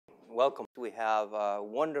welcome. We have a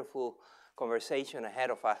wonderful conversation ahead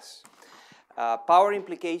of us. Power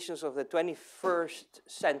implications of the 21st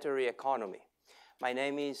century economy. My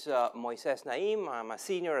name is Moises Naim. I'm a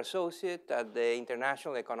senior associate at the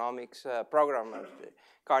International Economics program at the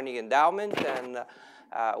Carnegie Endowment, and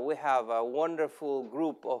we have a wonderful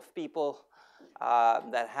group of people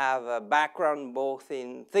that have a background both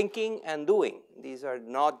in thinking and doing. These are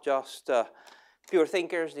not just pure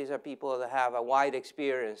thinkers. These are people that have a wide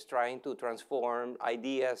experience trying to transform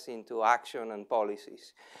ideas into action and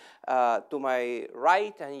policies. To my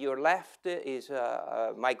right and your left is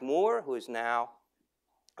Mike Moore, who is now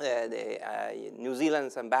New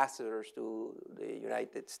Zealand's ambassador to the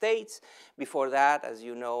United States. Before that, as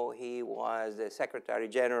you know, he was the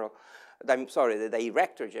the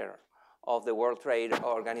Director General of the World Trade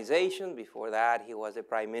Organization. Before that, he was the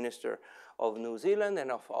Prime Minister of New Zealand,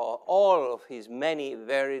 and of all of his many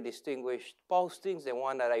very distinguished postings, the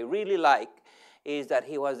one that I really like is that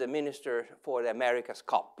he was the Minister for the America's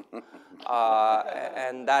Cup.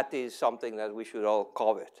 And that is something that we should all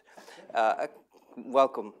covet.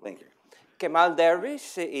 Welcome. Thank you. Kemal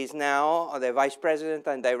Dervish is now the Vice President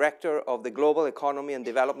and Director of the Global Economy and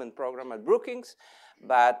Development Program at Brookings.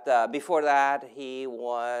 But before that, he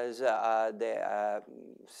was the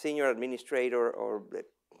senior administrator or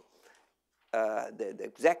the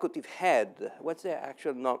executive head. What's the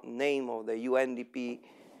actual name of the UNDP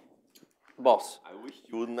boss? I wish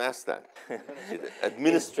you wouldn't ask that.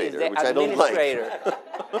 Administrator, is which I don't like.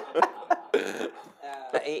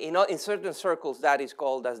 In certain circles, that is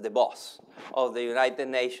called as the boss of the United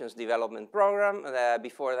Nations Development Program.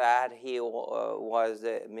 Before that, he was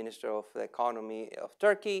the Minister of the Economy of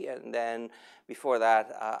Turkey, and then before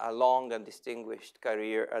that, a long and distinguished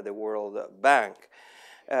career at the World Bank.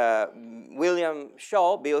 Bill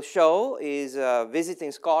Shaw, is a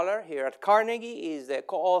visiting scholar here at Carnegie. He is the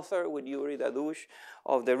co-author with Yuri Dadush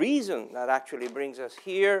of The Reason That Actually Brings Us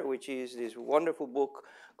Here, which is this wonderful book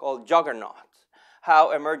called Juggernaut: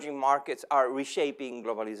 How Emerging Markets Are Reshaping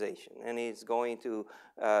Globalization. And it's going to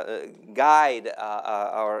guide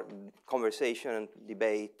our conversation and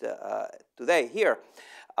debate today here.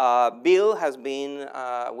 Bill has been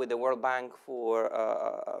with the World Bank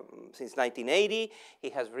since 1980. He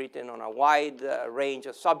has written on a wide range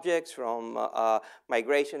of subjects, from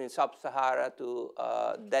migration in Sub-Sahara to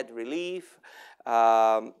debt relief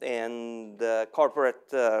and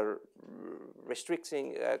corporate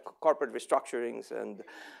restructurings, and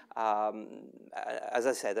as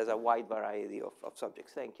I said, there's a wide variety of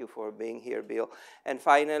subjects. Thank you for being here, Bill. And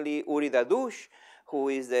finally, Uri Dadush, who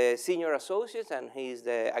is the senior associate, and he's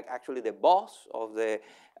actually the boss of the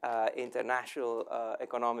International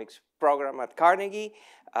Economics program at Carnegie.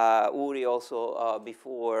 Uri also,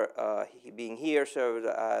 before being here, served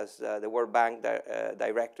as the World Bank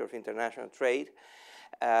Director of International Trade.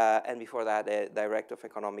 And before that, the Director of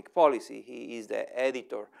Economic Policy. He is the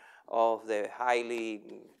editor of the highly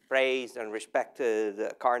praised and respected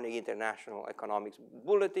Carnegie International Economics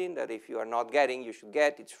Bulletin, that if you are not getting, you should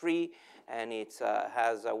get. It's free, and it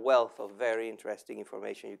has a wealth of very interesting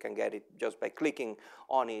information. You can get it just by clicking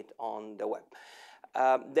on it on the web.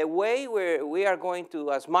 The way we are going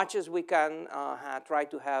to, as much as we can, try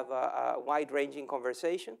to have a wide-ranging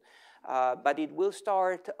conversation. But it will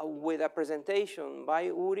start with a presentation by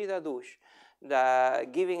Uri Dadush,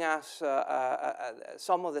 giving us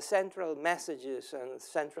some of the central messages and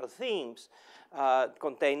central themes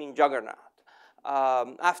contained in Juggernaut.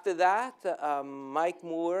 After that, Mike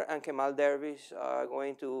Moore and Kemal Dervish are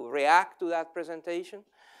going to react to that presentation,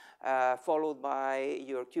 followed by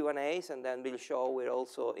your Q&As, and then Bill Shaw will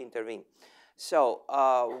also intervene. So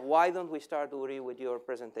why don't we start, Uri, with your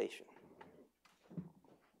presentation?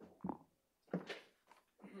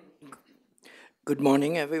 Good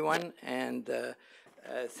morning, everyone, and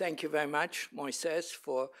thank you very much, Moises,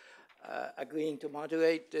 for agreeing to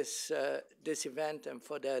moderate this event and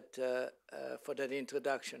for that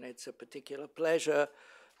introduction. It's a particular pleasure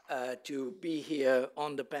to be here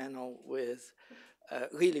on the panel with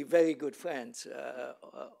really very good friends.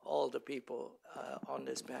 All the people on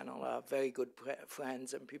this panel are very good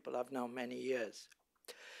friends and people I've known many years.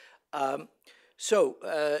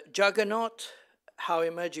 Juggernaut: How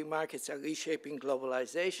Emerging Markets Are Reshaping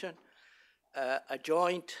Globalization, a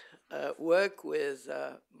joint work with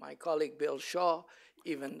my colleague Bill Shaw,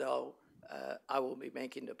 even though I will be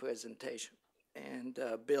making the presentation, and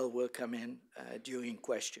Bill will come in during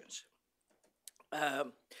questions.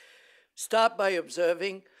 Start by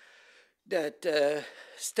observing that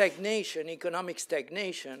stagnation, economic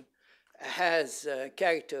stagnation, has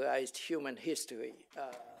characterized human history.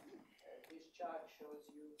 This chart shows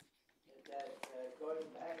you that going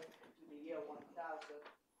back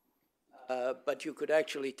but you could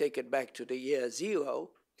actually take it back to the year zero,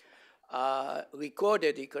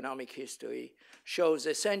 recorded economic history shows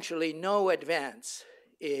essentially no advance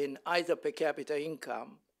in either per capita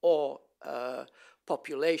income or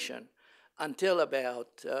population until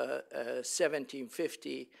about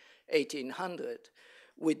 1750, 1800,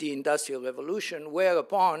 with the Industrial Revolution,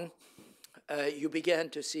 whereupon you began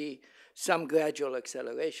to see some gradual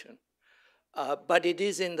acceleration. But it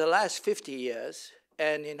is in the last 50 years,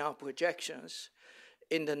 and in our projections,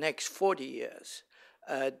 in the next 40 years,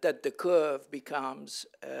 that the curve becomes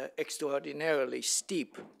extraordinarily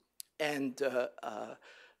steep, and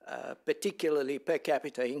particularly per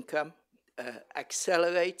capita income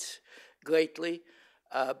accelerates greatly,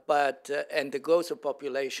 and the growth of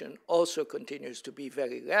population also continues to be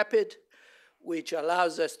very rapid, which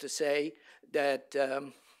allows us to say that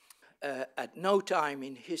at no time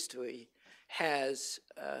in history has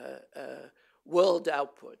world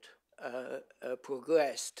output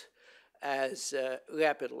progressed as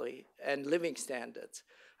rapidly, and living standards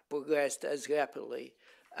progressed as rapidly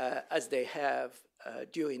as they have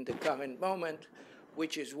during the current moment,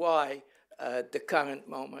 which is why the current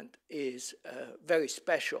moment is very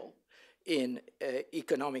special in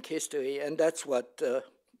economic history, and that's what the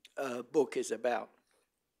book is about.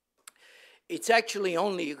 It's actually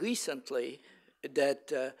only recently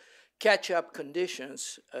that catch-up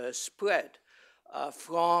conditions spread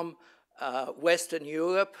from Western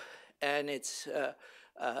Europe and its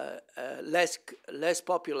less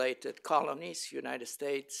populated colonies, United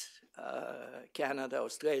States, Canada,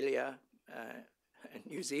 Australia, and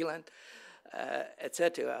New Zealand,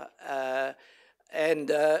 etc.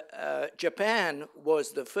 And Japan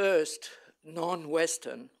was the first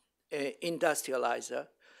non-Western industrializer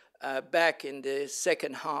back in the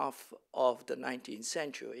second half of the 19th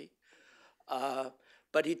century.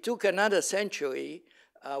 But it took another century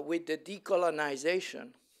with the decolonization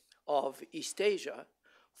of East Asia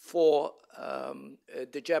for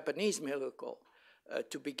the Japanese miracle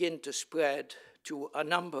to begin to spread to a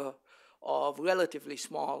number of relatively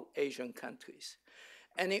small Asian countries.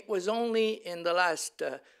 And it was only in the last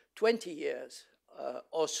 20 years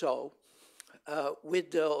or so,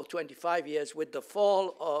 or 25 years, with the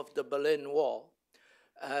fall of the Berlin Wall,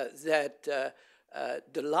 that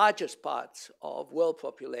the largest parts of world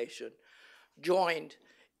population joined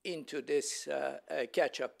into this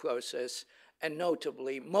catch-up process, and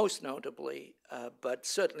notably, most notably, but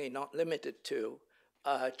certainly not limited to,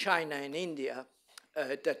 China and India,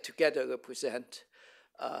 that together represent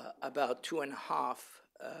about 2.5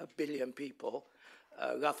 billion people,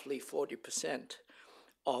 roughly 40%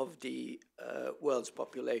 of the world's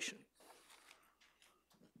population.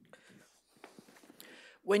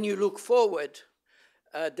 When you look forward,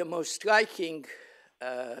 the most striking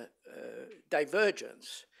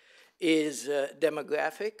divergence is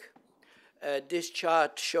demographic. This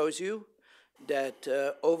chart shows you that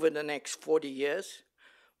over the next 40 years,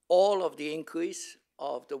 all of the increase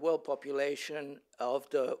of the world population, of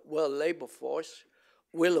the world labor force,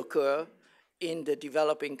 will occur in the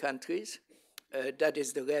developing countries. That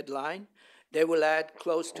is the red line. They will add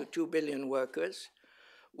close to 2 billion workers,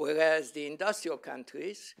 whereas the industrial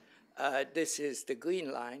countries, this is the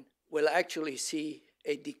green line, will actually see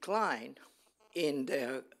a decline in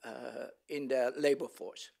their labor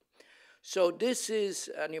force. So this is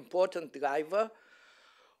an important driver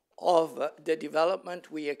of the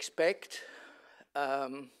development we expect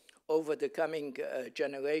over the coming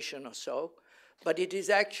generation or so. But it is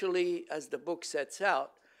actually, as the book sets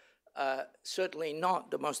out, certainly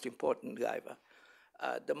not the most important driver.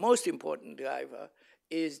 The most important driver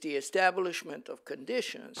is the establishment of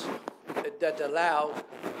conditions that allow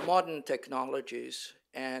modern technologies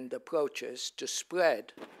and approaches to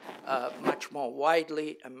spread much more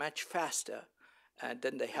widely and much faster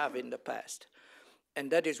than they have in the past. And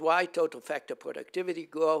that is why total factor productivity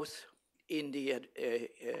growth in the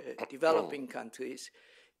developing countries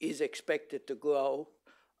is expected to grow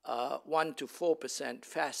 1 to 4%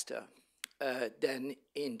 faster than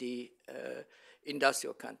in the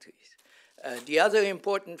industrial countries. The other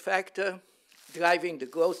important factor driving the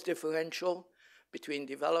growth differential between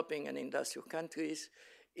developing and industrial countries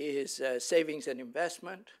is savings and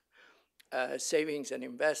investment. Savings and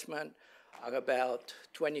investment are about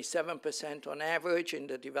 27% on average in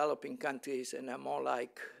the developing countries and are more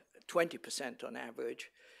like 20% on average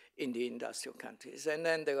in the industrial countries. And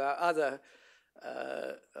then there are other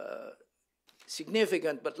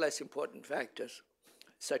significant but less important factors,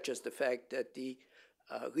 such as the fact that the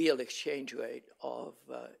real exchange rate of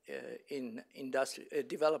in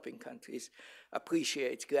developing countries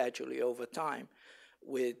appreciates gradually over time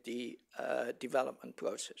with the development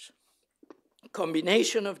process.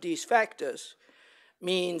 combination of these factors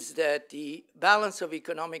means that the balance of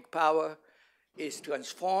economic power is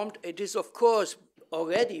transformed. It is, of course,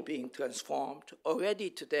 already being transformed, already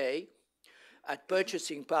today, at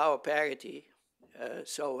purchasing power parity,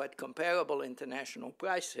 so at comparable international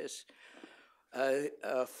prices.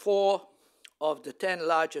 4 of the 10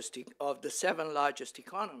 largest, of the 7 largest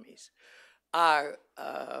economies are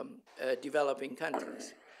developing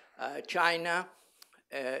countries. China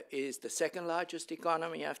is the 2nd largest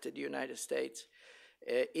economy after the United States.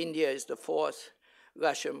 India is the 4th,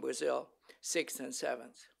 Russia and Brazil 6th and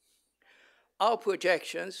 7th. Our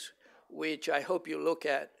projections, which I hope you look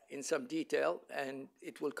at in some detail, and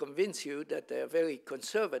it will convince you that they are very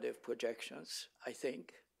conservative projections, I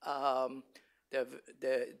think.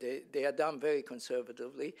 They are done very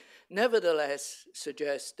conservatively. Nevertheless,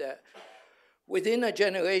 suggest that within a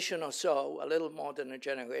generation or so, a little more than a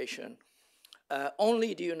generation,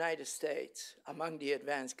 only the United States, among the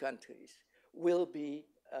advanced countries, will be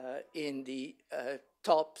in the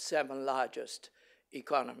top 7 largest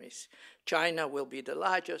economies. China will be the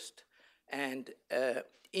largest, and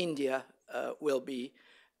India will be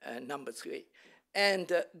number 3. And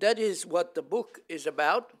that is what the book is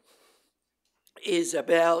about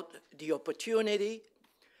the opportunity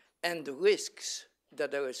and the risks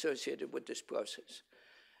that are associated with this process.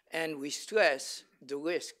 And we stress the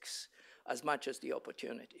risks as much as the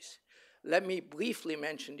opportunities. Let me briefly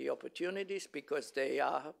mention the opportunities because they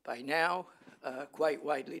are, by now, quite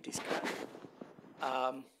widely discussed.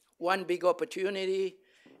 One big opportunity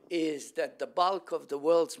is that the bulk of the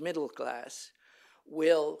world's middle class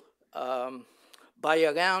will, by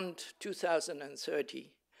around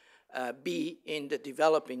 2030, be in the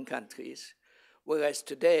developing countries, whereas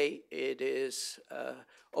today it is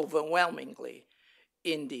overwhelmingly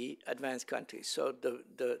in the advanced countries. So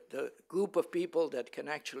the group of people that can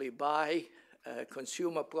actually buy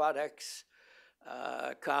consumer products,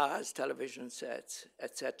 cars, television sets,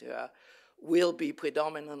 etc., will be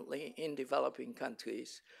predominantly in developing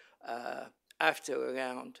countries after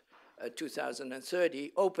around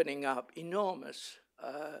 2030, opening up enormous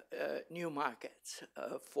new markets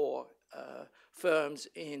for firms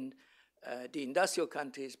in the industrial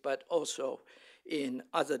countries, but also in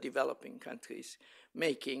other developing countries,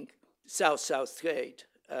 making South-South trade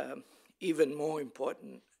even more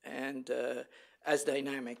important and as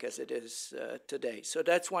dynamic as it is today. So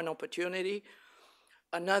that's one opportunity.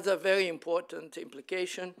 Another very important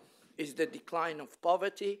implication is the decline of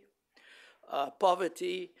poverty.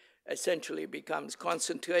 Poverty essentially becomes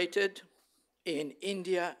concentrated in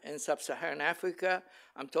India and sub-Saharan Africa.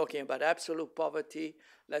 I'm talking about absolute poverty,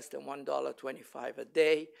 less than $1.25 a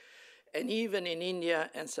day. And even in India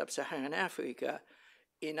and sub-Saharan Africa,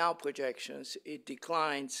 in our projections, it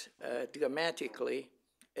declines dramatically.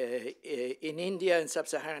 In India and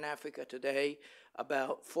sub-Saharan Africa today,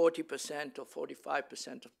 about 40% or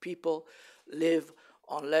 45% of people live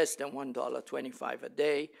on less than $1.25 a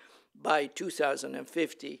day. By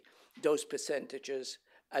 2050, those percentages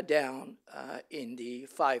are down in the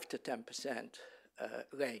 5 to 10%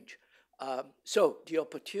 range. So the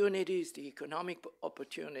opportunities, the economic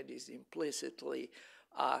opportunities implicitly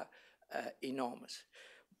are enormous.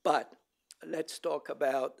 But let's talk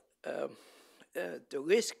about the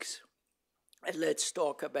risks, and let's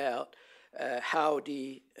talk about how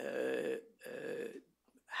the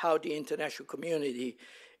international community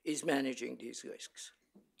is managing these risks.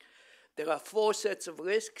 There are 4 sets of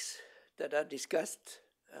risks that are discussed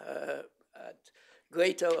at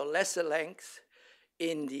greater or lesser length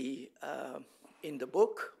in the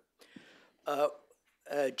book.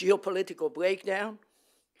 Geopolitical breakdown,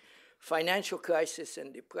 financial crisis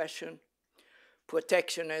and depression,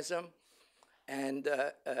 protectionism, and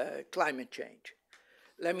climate change.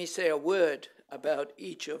 Let me say a word about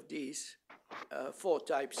each of these 4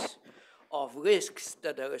 types of risks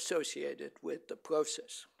that are associated with the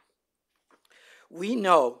process. We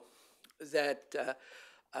know that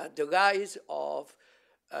the rise of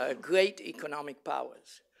great economic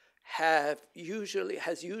powers has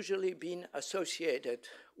usually been associated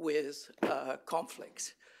with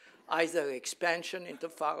conflicts, either expansion into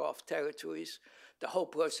far-off territories. The whole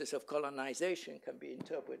process of colonization can be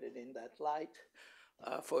interpreted in that light,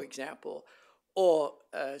 for example, or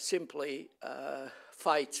simply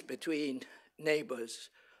fights between neighbors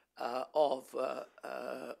of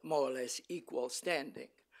more or less equal standing,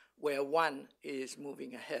 where one is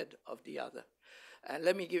moving ahead of the other. And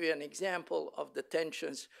let me give you an example of the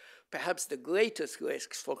tensions. Perhaps the greatest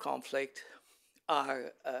risks for conflict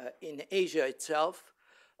are in Asia itself,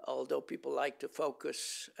 although people like to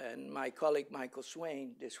focus, and my colleague Michael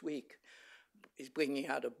Swain this week is bringing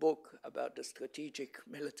out a book about the strategic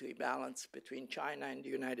military balance between China and the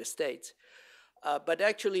United States. But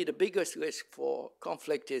actually, the biggest risk for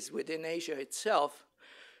conflict is within Asia itself.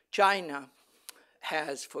 China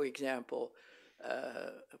has, for example,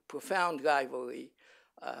 profound rivalry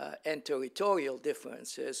and territorial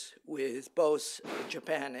differences with both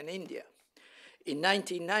Japan and India. In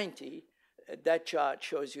 1990, that chart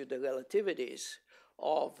shows you the relativities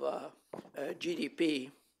of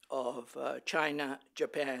GDP of China,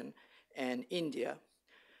 Japan, and India.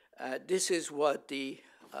 This is what the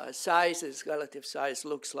relative size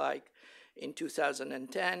looks like in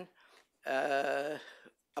 2010.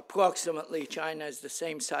 Approximately, China is the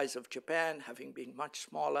same size of Japan, having been much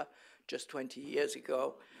smaller just 20 years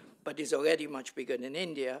ago, but is already much bigger than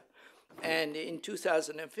India. And in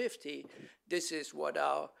 2050, this is what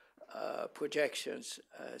our projections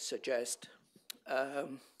suggest.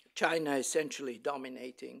 China essentially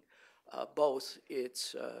dominating both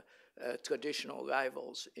its traditional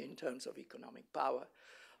rivals in terms of economic power.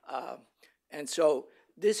 And so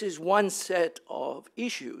this is one set of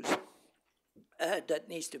issues that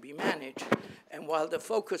needs to be managed. And while the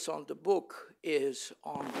focus on the book is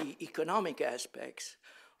on the economic aspects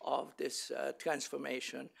of this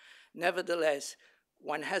transformation, nevertheless,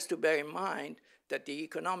 one has to bear in mind that the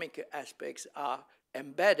economic aspects are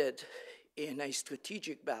embedded in a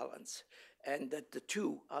strategic balance and that the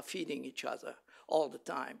two are feeding each other all the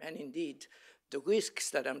time. And indeed, the risks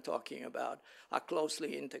that I'm talking about are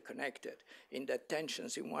closely interconnected in that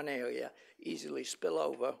tensions in one area easily spill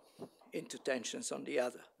over into tensions on the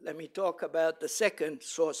other. Let me talk about the second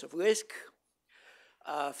source of risk,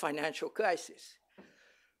 financial crisis.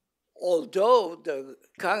 Although the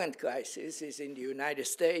current crisis is in the United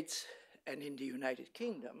States and in the United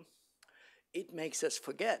Kingdom, it makes us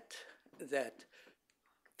forget that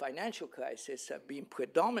financial crises have been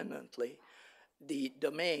predominantly the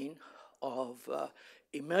domain of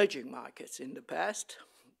emerging markets in the past.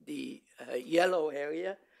 The yellow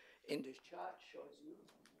area in this chart shows you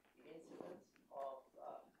the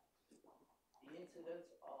incidence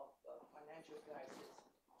of financial crisis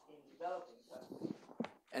in developing countries,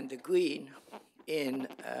 and the green in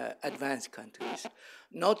advanced countries.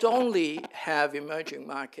 Not only have emerging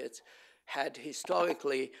markets had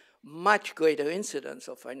historically much greater incidence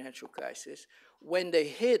of financial crisis, when they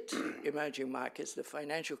hit emerging markets, the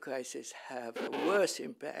financial crises have a worse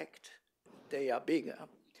impact. They are bigger.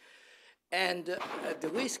 And the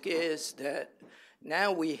risk is that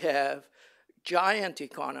now we have giant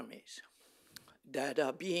economies that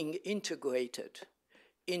are being integrated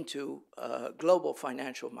into global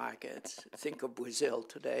financial markets. Think of Brazil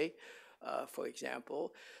today, for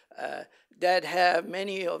example, that have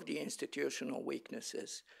many of the institutional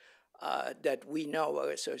weaknesses that we know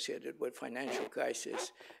are associated with financial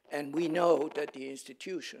crisis. And we know that the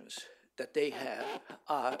institutions that they have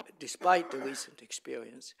are, despite the recent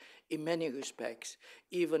experience, in many respects,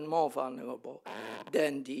 even more vulnerable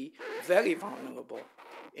than the very vulnerable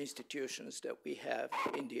institutions that we have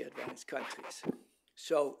in the advanced countries.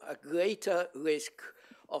 So a greater risk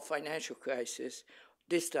of financial crisis,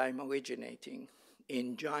 this time originating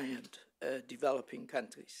in giant developing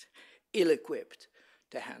countries, ill-equipped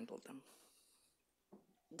to handle them.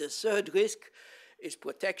 The third risk is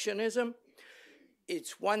protectionism.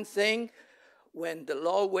 It's one thing when the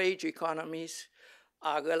low-wage economies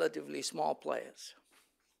are relatively small players.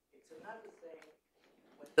 It's another thing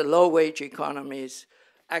when the low-wage economies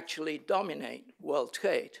actually dominate world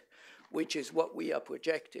trade, which is what we are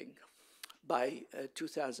projecting by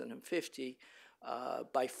 2050.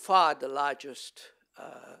 By far the largest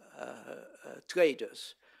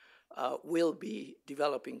traders will be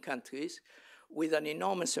developing countries with an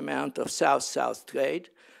enormous amount of South-South trade,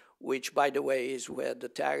 which, by the way, is where the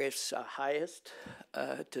tariffs are highest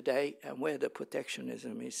today and where the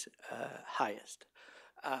protectionism is highest.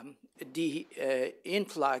 The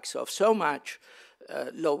influx of so much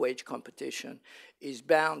low-wage competition is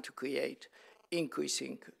bound to create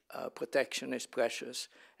increasing protectionist pressures.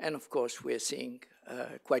 And of course, we're seeing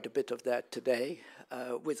quite a bit of that today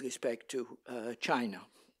with respect to China,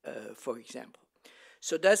 for example.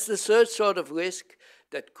 So that's the third sort of risk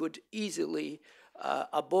that could easily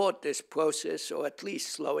abort this process or at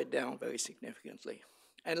least slow it down very significantly.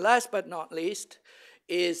 And last but not least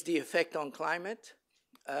is the effect on climate.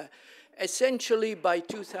 Essentially, by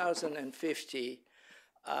 2050,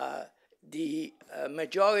 the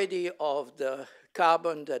majority of the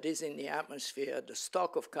carbon that is in the atmosphere, the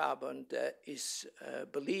stock of carbon that is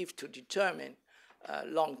believed to determine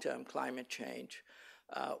long-term climate change,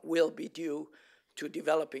 will be due to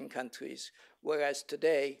developing countries, whereas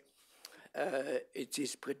today it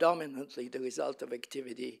is predominantly the result of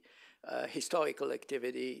activity, historical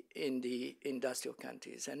activity in the industrial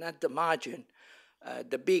countries. And at the margin,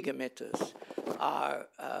 the big emitters are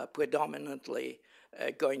predominantly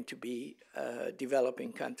going to be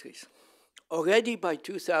developing countries. Already by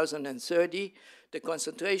 2030, the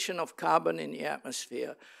concentration of carbon in the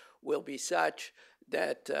atmosphere will be such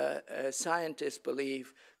that scientists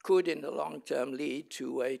believe could in the long term lead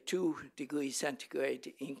to a 2 degrees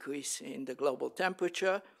centigrade increase in the global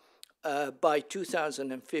temperature. By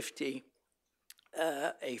 2050,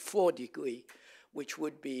 a 4 degree, which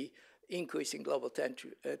would be increasing global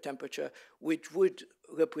temperature, which would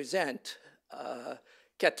represent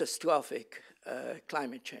catastrophic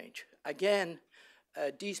climate change. Again,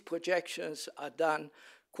 these projections are done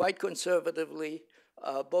quite conservatively,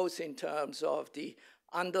 both in terms of the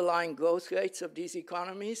underlying growth rates of these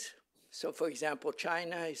economies. So, for example,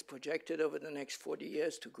 China is projected over the next 40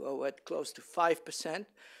 years to grow at close to 5%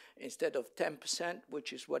 instead of 10%,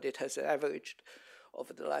 which is what it has averaged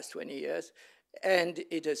over the last 20 years. And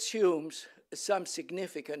it assumes some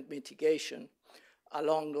significant mitigation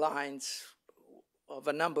along lines of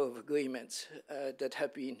a number of agreements that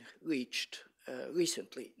have been reached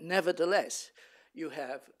recently. Nevertheless, you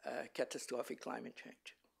have catastrophic climate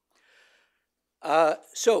change.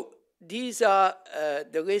 So these are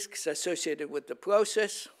the risks associated with the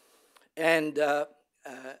process, and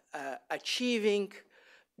achieving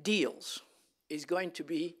deals is going to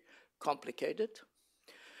be complicated,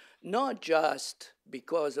 not just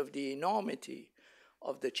because of the enormity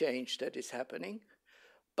of the change that is happening,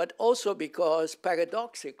 but also because,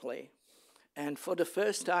 paradoxically, and for the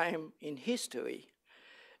first time in history,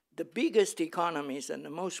 the biggest economies and the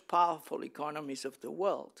most powerful economies of the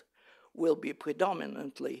world will be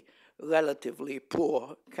predominantly relatively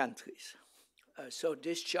poor countries. So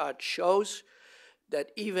this chart shows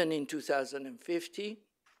that even in 2050,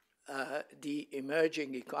 the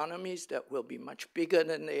emerging economies that will be much bigger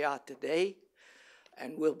than they are today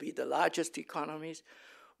and will be the largest economies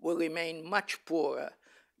will remain much poorer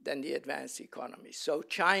than the advanced economies. So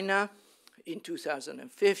China in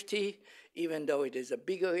 2050, even though it is a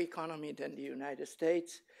bigger economy than the United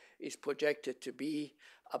States, is projected to be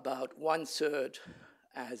about 1/3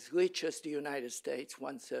 as rich as the United States,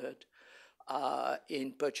 1/3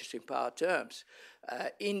 in purchasing power terms.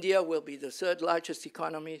 India will be the third largest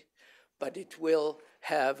economy, but it will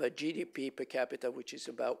have a GDP per capita which is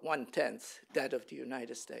about 1/10 that of the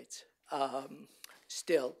United States,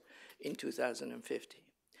 still in 2050.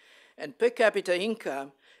 And per capita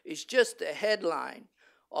income is just a headline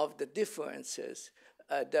of the differences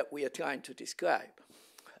that we are trying to describe.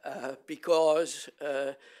 Because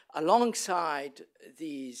alongside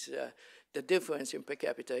these, the difference in per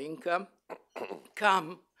capita income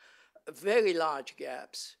come very large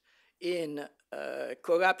gaps in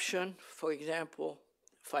corruption, for example,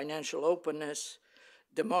 financial openness,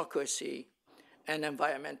 democracy, and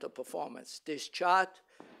environmental performance. This chart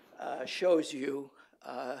shows you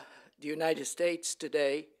the United States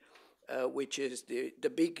today, which is the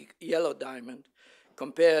big yellow diamond,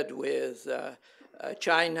 compared with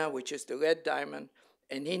China, which is the red diamond,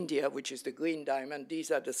 and India, which is the green diamond.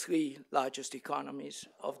 These are the three largest economies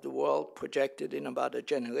of the world projected in about a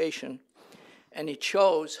generation. And it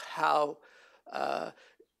shows how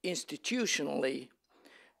institutionally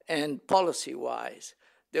and policy-wise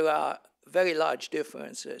there are very large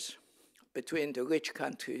differences between the rich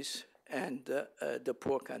countries and the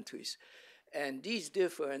poor countries. And these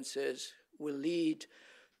differences will lead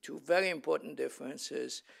to very important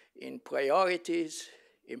differences in priorities,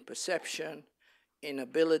 in perception, in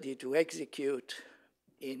ability to execute,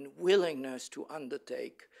 in willingness to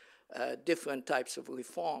undertake different types of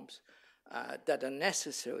reforms that are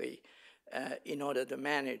necessary in order to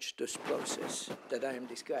manage this process that I am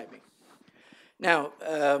describing. Now,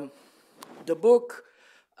 the book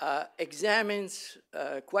examines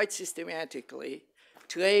quite systematically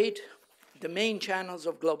trade, the main channels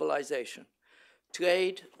of globalization,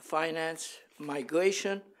 trade, finance,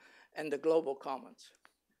 migration, and the global commons.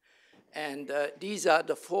 And these are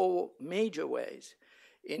the four major ways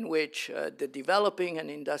in which the developing and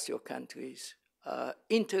industrial countries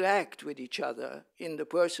interact with each other in the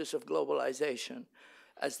process of globalization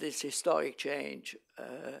as this historic change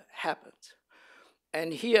happens.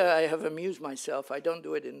 And here I have amused myself. I don't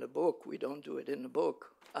do it in the book. We don't do it in the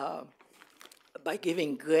book by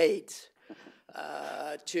giving grades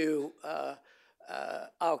to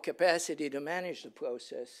our capacity to manage the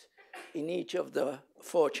process in each of the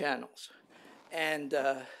four channels. And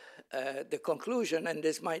the conclusion, and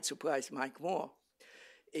this might surprise Mike Moore,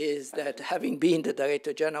 is that having been the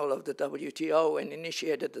Director General of the WTO and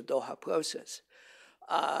initiated the Doha process,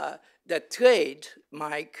 that trade,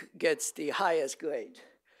 Mike, gets the highest grade.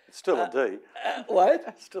 It's still a D.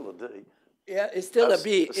 What? Still a D. Yeah, it's still a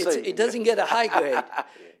B. It doesn't get a high grade. Yeah.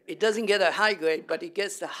 It doesn't get a high grade, but it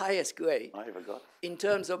gets the highest grade I even got in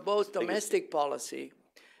terms of both domestic policy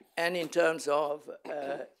and in terms of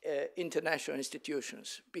international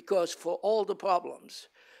institutions. Because for all the problems,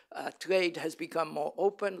 trade has become more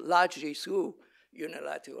open, largely through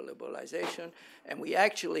unilateral liberalization, and we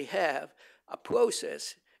actually have a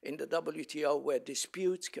process in the WTO where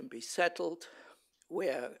disputes can be settled,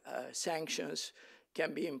 where sanctions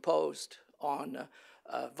can be imposed on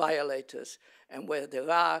violators, and where there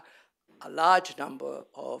are a large number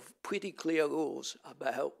of pretty clear rules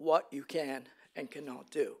about what you can and cannot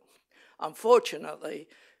do. Unfortunately,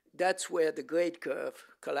 that's where the grade curve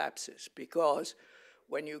collapses, because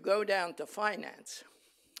when you go down to finance,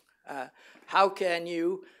 how can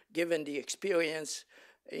you, given the experience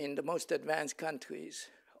in the most advanced countries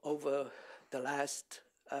over the last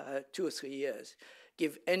 2 or 3 years,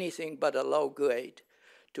 give anything but a low grade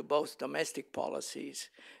to both domestic policies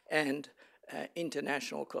and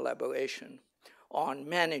international collaboration on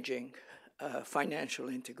managing financial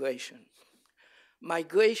integration?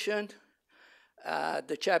 Migration,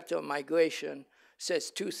 the chapter on migration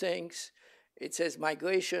says 2 things. It says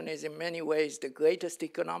migration is in many ways the greatest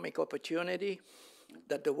economic opportunity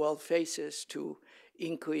that the world faces to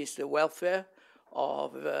increase the welfare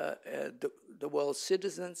of the world's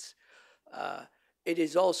citizens. It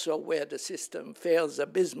is also where the system fails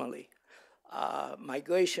abysmally.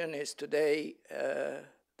 Migration is today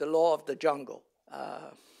the law of the jungle.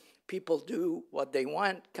 People do what they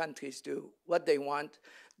want, countries do what they want.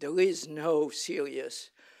 There is no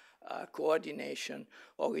serious coordination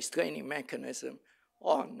or restraining mechanism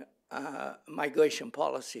on migration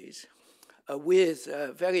policies with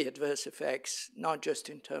very adverse effects, not just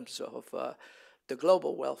in terms of the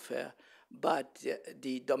global welfare, but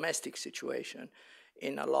the domestic situation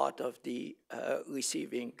in a lot of the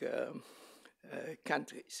receiving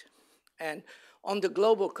countries. And on the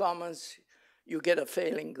global commons, you get a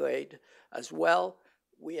failing grade as well.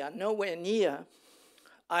 We are nowhere near,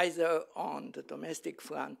 either on the domestic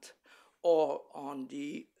front or on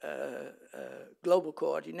the global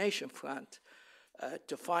coordination front,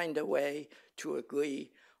 to find a way to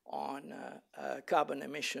agree on carbon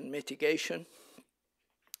emission mitigation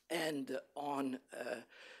and on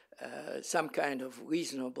some kind of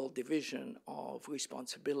reasonable division of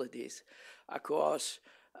responsibilities across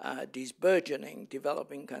these burgeoning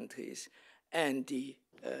developing countries and the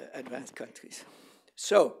advanced countries.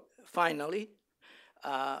 So finally,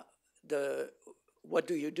 what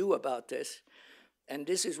do you do about this? And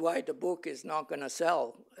this is why the book is not going to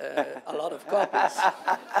sell a lot of copies.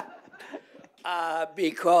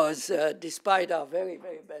 Because despite our very,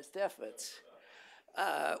 very best efforts,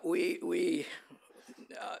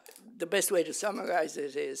 the best way to summarize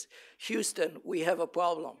it is, Houston, we have a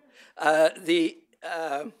problem. The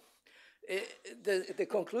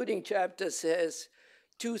concluding chapter says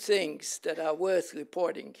 2 things that are worth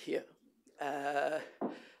reporting here,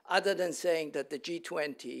 other than saying that the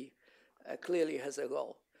G20 clearly has a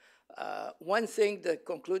role. One thing the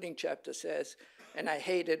concluding chapter says, and I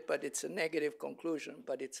hate it, but it's a negative conclusion,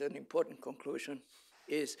 but it's an important conclusion,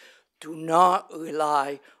 is do not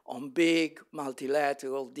rely on big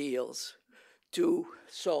multilateral deals to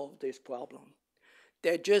solve this problem.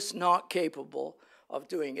 They're just not capable of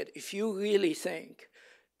doing it. If you really think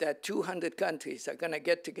that 200 countries are going to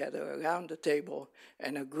get together around the table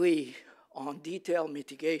and agree on detailed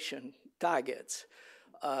mitigation targets,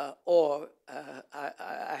 or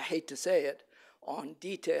I hate to say it, on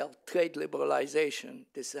detailed trade liberalization,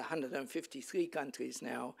 this is 153 countries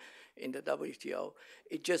now in the WTO,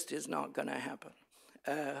 it just is not going to happen.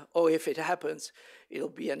 Or if it happens, it'll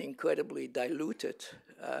be an incredibly diluted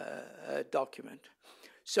document.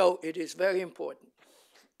 So it is very important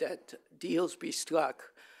that deals be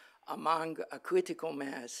struck among a critical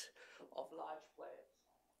mass of large players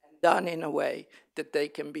and done in a way that they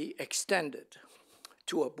can be extended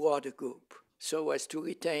to a broader group so as to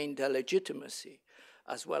retain their legitimacy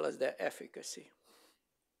as well as their efficacy.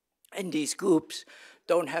 And these groups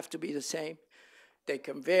don't have to be the same. They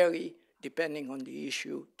can vary depending on the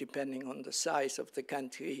issue, depending on the size of the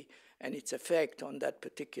country and its effect on that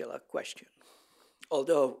particular question.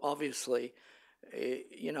 Although, obviously,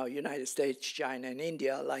 United States, China, and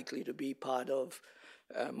India are likely to be part of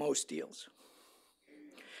most deals.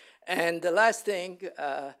 And the last thing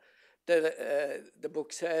the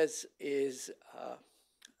book says is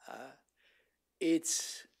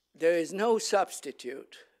it's there is no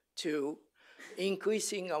substitute to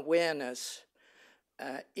increasing awareness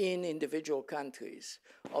in individual countries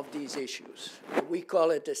of these issues. We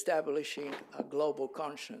call it establishing a global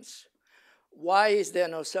conscience. Why is there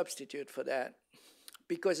no substitute for that?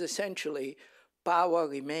 Because essentially, power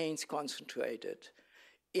remains concentrated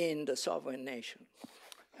in the sovereign nation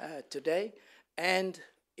today, and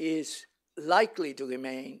is likely to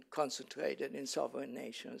remain concentrated in sovereign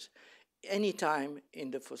nations anytime in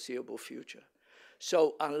the foreseeable future.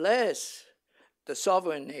 So unless the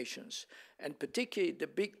sovereign nations, and particularly the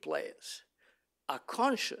big players, are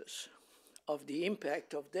conscious of the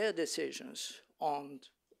impact of their decisions on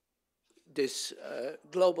this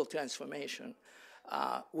global transformation,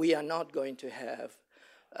 we are not going to have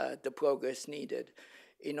the progress needed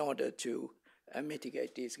in order to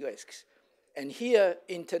mitigate these risks. And here,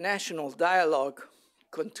 international dialogue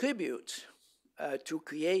contributes to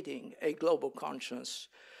creating a global conscience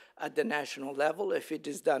at the national level if it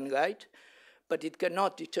is done right, but it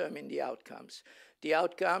cannot determine the outcomes. The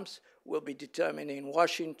outcomes will be determined in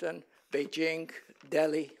Washington, Beijing,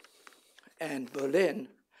 Delhi, and Berlin,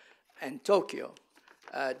 and Tokyo.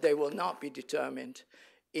 They will not be determined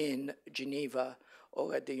in Geneva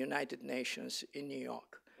or at the United Nations in New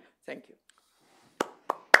York. Thank you.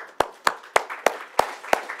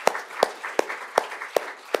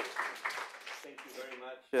 Thank you very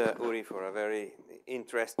much, Uri, for a very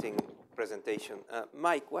interesting presentation.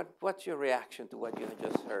 Mike, what's your reaction to what you have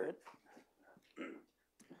just heard?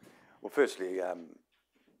 Well, firstly,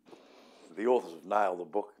 the authors have nailed the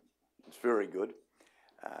book. It's very good.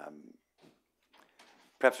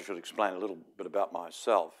 Perhaps I should explain a little bit about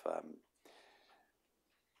myself.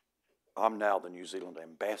 I'm now the New Zealand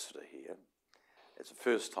ambassador here. It's the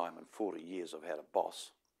first time in 40 years I've had a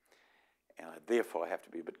boss, and therefore I have to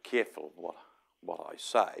be a bit careful of what I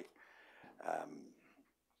say.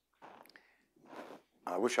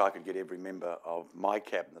 I wish I could get every member of my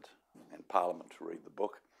cabinet and Parliament to read the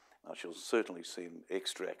book. I shall certainly send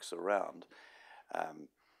extracts around.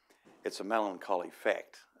 It's a melancholy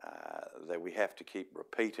fact that we have to keep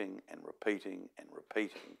repeating and repeating and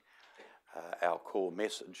repeating our core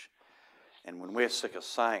message. And when we're sick of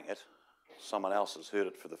saying it, someone else has heard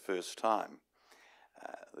it for the first time.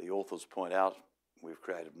 The authors point out we've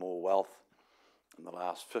created more wealth in the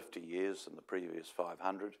last 50 years than the previous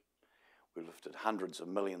 500. We've lifted hundreds of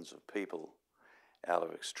millions of people out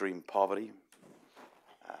of extreme poverty.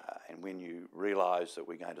 And when you realise that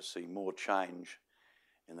we're going to see more change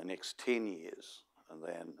in the next 10 years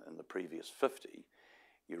than in the previous 50,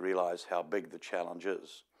 you realise how big the challenge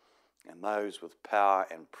is. And those with power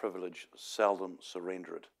and privilege seldom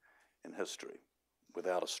surrender it in history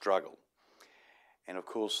without a struggle. And of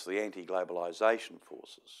course, the anti-globalisation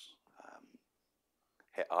forces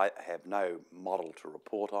have no model to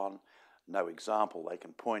report on, no example they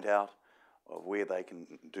can point out of where they can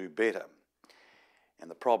do better. And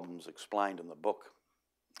the problems explained in the book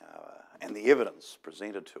and the evidence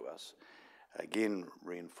presented to us again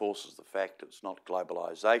reinforces the fact it's not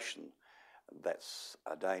globalisation that's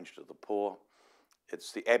a danger to the poor,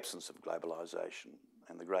 it's the absence of globalisation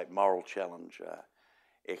and the great moral challenge,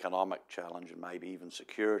 economic challenge, and maybe even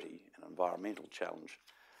security and environmental challenge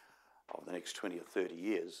of the next 20 or 30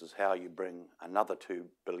 years is how you bring another 2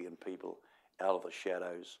 billion people out of the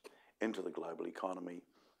shadows into the global economy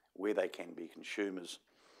where they can be consumers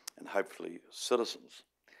and hopefully citizens.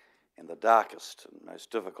 And the darkest and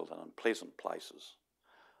most difficult and unpleasant places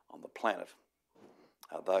on the planet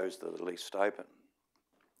are those that are least open.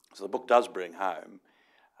 So the book does bring home,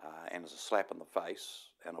 and is a slap in the face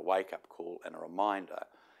and a wake-up call and a reminder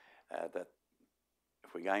that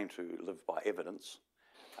if we're going to live by evidence,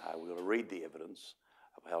 we've got to read the evidence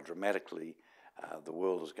of how dramatically the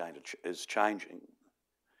world is changing.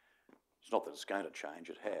 It's not that it's going to change,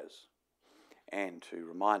 it has. And to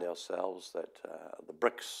remind ourselves that the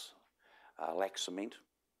bricks lack cement,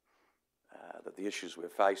 that the issues we're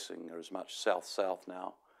facing are as much south-south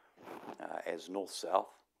now as north-south.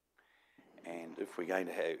 And if we're going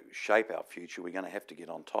to shape our future, we're going to have to get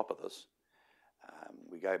on top of this.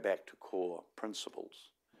 We go back to core principles,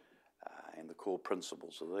 and the core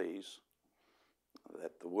principles are these,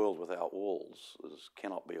 that the world without walls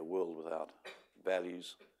cannot be a world without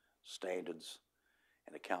values, standards,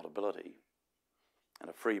 and accountability. And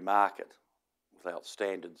a free market without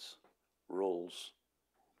standards, rules,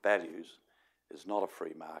 values is not a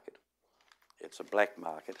free market. It's a black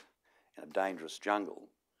market and a dangerous jungle.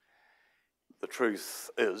 The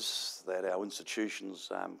truth is that our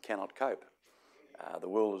institutions cannot cope. The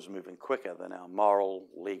world is moving quicker than our moral,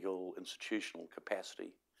 legal, institutional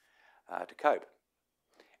capacity to cope.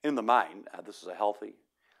 In the main, this is a healthy,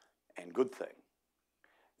 and good thing.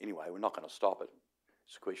 Anyway, we're not going to stop it.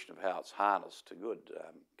 It's a question of how it's harnessed to good.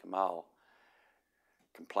 Kamal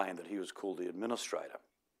complained that he was called the administrator.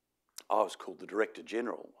 I was called the Director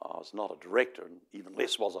General. I was not a director, and even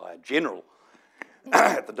less was I a general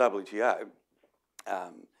at the WTO.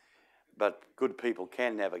 But good people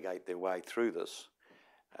can navigate their way through this.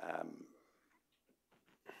 And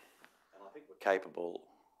I think we're capable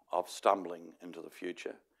of stumbling into the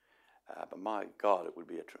future. But my God, it would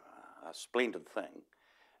be a splendid thing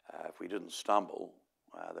if we didn't stumble,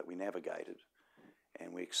 that we navigated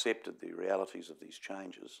and we accepted the realities of these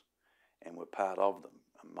changes and we're part of them.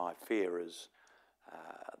 And my fear is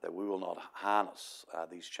that we will not harness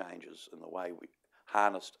these changes in the way we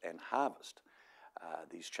harnessed and harvest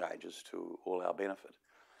these changes to all our benefit.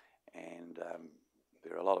 And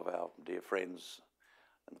there are a lot of our dear friends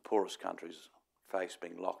in the poorest countries face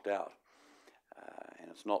being locked out. And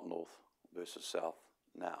it's not north versus south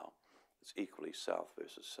now. It's equally south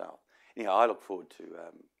versus south. Anyhow, I look forward to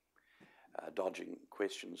dodging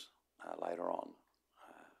questions later on.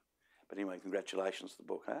 But anyway, congratulations to the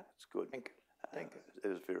book, huh? It's good. Thank you. Thank you.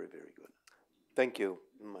 It is very, very good. Thank you,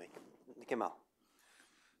 Mike. Kemal.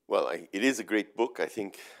 Well, it is a great book. I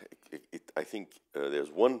think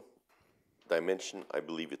there's one dimension I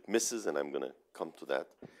believe it misses, and I'm going to come to that.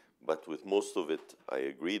 But with most of it, I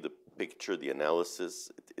agree. The picture, the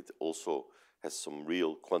analysis, it also has some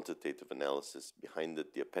real quantitative analysis behind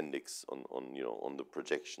it. The appendix on the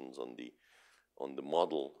projections, on the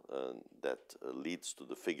model that leads to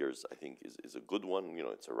the figures, I think is a good one.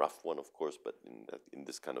 It's a rough one, of course, but in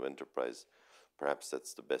this kind of enterprise, perhaps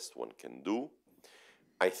that's the best one can do.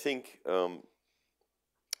 I think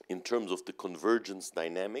in terms of the convergence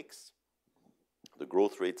dynamics, the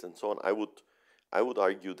growth rates and so on, I would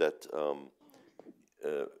argue that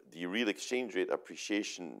the real exchange rate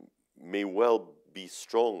appreciation may well be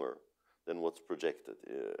stronger than what's projected.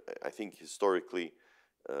 I think historically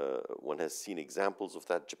one has seen examples of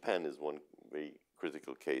that. Japan is one very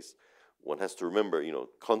critical case. One has to remember,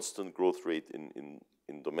 constant growth rate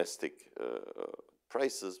in domestic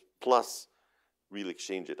prices plus real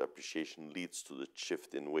exchange rate appreciation leads to the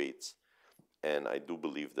shift in weights. And I do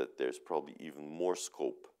believe that there's probably even more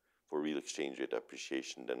scope for real exchange rate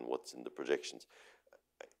appreciation than what's in the projections.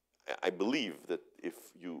 I believe that if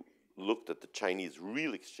you looked at the Chinese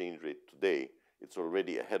real exchange rate today, it's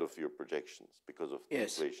already ahead of your projections because of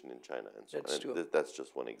inflation in China. And so That's true. That's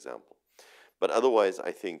just one example. But otherwise,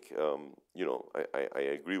 I think, I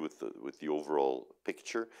agree with the overall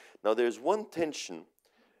picture. Now, there's one tension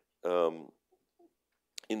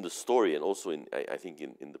in the story and also I think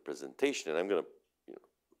in the presentation, and I'm going to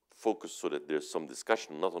focus so that there's some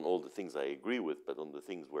discussion, not on all the things I agree with, but on the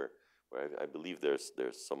things where I believe there's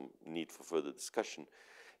some need for further discussion.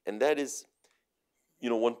 And that is,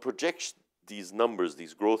 one projects these numbers,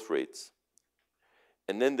 these growth rates,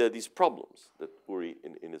 and then there are these problems that Uri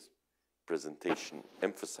in his presentation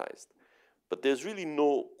emphasized. But there's really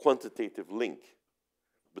no quantitative link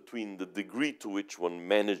between the degree to which one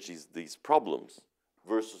manages these problems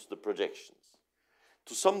versus the projections.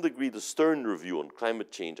 To some degree, the Stern review on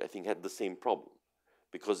climate change, I think, had the same problem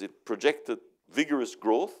because it projected vigorous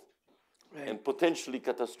growth and potentially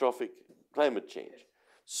catastrophic climate change.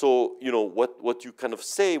 So, what you kind of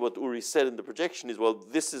say, what Uri said in the projection is, well,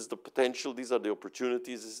 this is the potential, these are the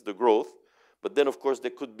opportunities, this is the growth. But then, of course,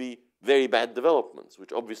 there could be very bad developments,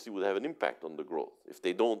 which obviously would have an impact on the growth. If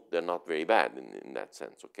they don't, they're not very bad in that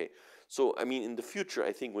sense, okay? So, I mean, in the future,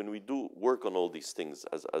 I think when we do work on all these things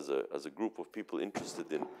as a group of people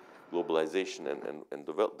interested in globalization and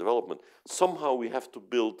development, somehow we have to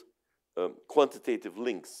build quantitative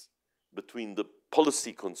links between the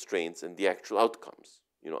policy constraints and the actual outcomes.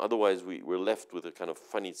 Otherwise we're left with a kind of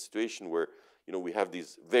funny situation where, we have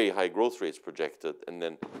these very high growth rates projected and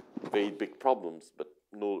then very big problems, but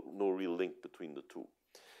no real link between the two.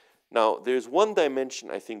 Now, there's one dimension,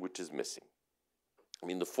 I think, which is missing. I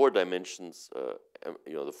mean, the 4 dimensions,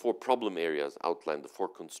 the 4 problem areas outlined, the 4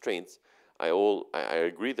 constraints, I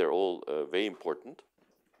agree they're all very important.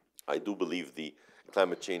 I do believe the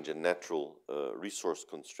climate change and natural resource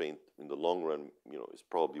constraint in the long run, is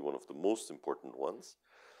probably one of the most important ones.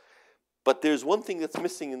 But there's one thing that's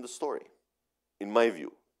missing in the story, in my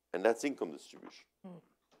view, and that's income distribution.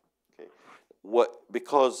 Okay,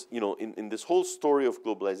 because in this whole story of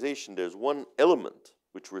globalization, there's one element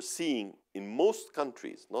which we're seeing in most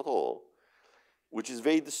countries, not all, which is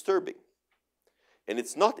very disturbing, and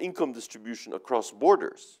it's not income distribution across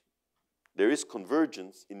borders. There is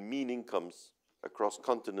convergence in mean incomes across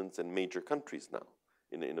continents and major countries now,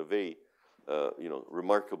 in a very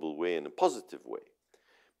remarkable way and a positive way.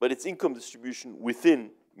 But it's income distribution within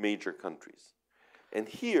major countries. And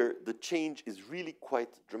here, the change is really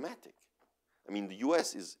quite dramatic. I mean, the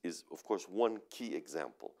US is of course, one key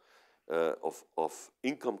example of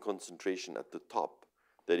income concentration at the top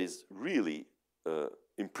that is really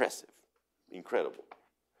impressive, incredible.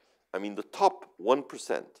 I mean, the top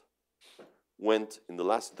 1% went in the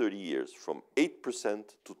last 30 years from 8%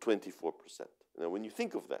 to 24%. Now, when you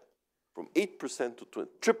think of that, from 8% to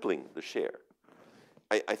tripling the share,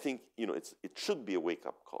 I think it should be a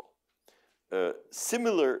wake-up call.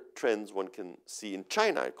 Similar trends one can see in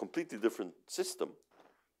China, a completely different system,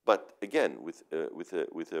 but again with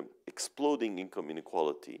a exploding income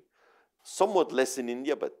inequality, somewhat less in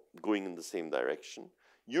India, but going in the same direction.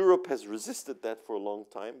 Europe has resisted that for a long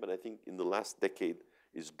time, but I think in the last decade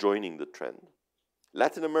is joining the trend.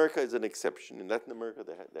 Latin America is an exception. In Latin America,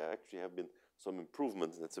 there actually have been some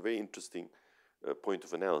improvements, and that's a very interesting point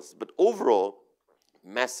of analysis. But overall,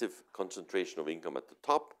 massive concentration of income at the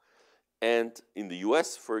top, and in the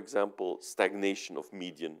US, for example, stagnation of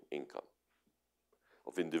median income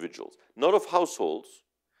of individuals, not of households,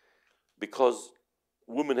 because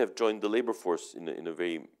women have joined the labor force in a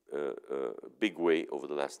very big way over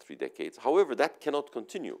the last 3 decades. However, that cannot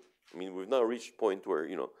continue. I mean, we've now reached a point where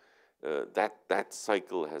that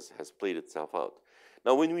cycle has played itself out.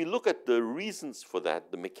 Now, when we look at the reasons for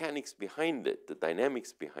that, the mechanics behind it, the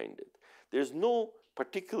dynamics behind it, there's no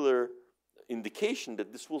particular indication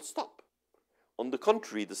that this will stop. On the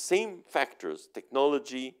contrary, the same factors,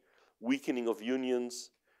 technology, weakening of unions,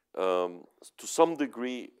 to some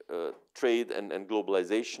degree, trade and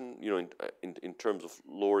globalization, in terms of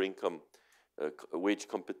lower income wage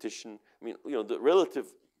competition. I mean, the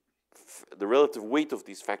relative weight of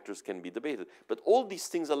these factors can be debated, but all these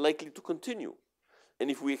things are likely to continue. And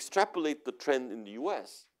if we extrapolate the trend in the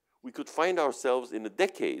US, we could find ourselves in a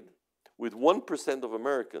decade with 1% of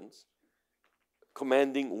Americans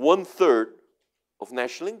commanding 1/3 of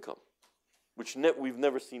national income, which we've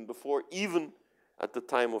never seen before, even at the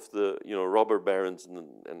time of the robber barons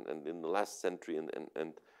and in the last century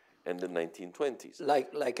and the 1920s.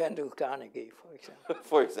 Like Andrew Carnegie, for example.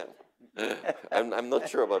 For example. I'm not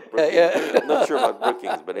sure about Brookings. I'm not sure about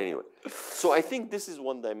Brookings, but anyway. So I think this is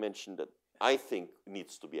one dimension that I think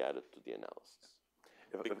needs to be added to the analysis.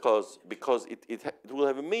 Because it will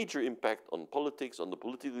have a major impact on politics, on the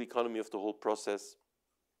political economy of the whole process.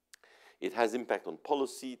 It has impact on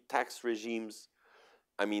policy, tax regimes.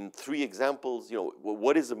 I mean, 3 examples.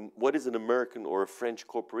 What is an American or a French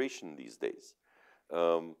corporation these days?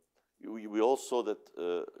 We all saw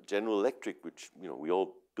that General Electric, which we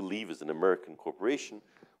all believe is an American corporation,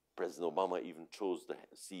 President Obama even chose the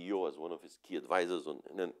CEO as one of his key advisors,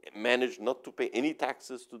 and managed not to pay any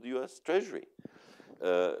taxes to the U.S. Treasury.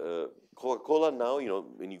 Coca-Cola now,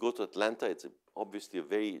 when you go to Atlanta, it's obviously a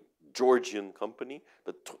very Georgian company,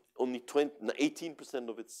 but only 18%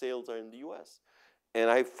 of its sales are in the U.S. And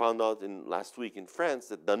I found out last week in France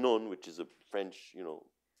that Danone, which is a French,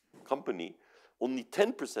 company, only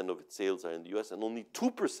 10% of its sales are in the U.S. and only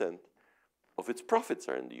 2% of its profits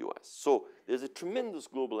are in the U.S. So there's a tremendous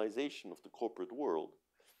globalization of the corporate world.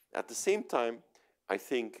 At the same time, I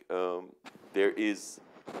think there is,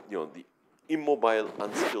 the immobile,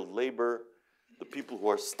 unskilled labor, the people who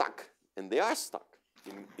are stuck, and they are stuck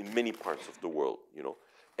in many parts of the world,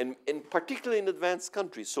 and particularly in advanced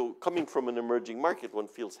countries. So coming from an emerging market, one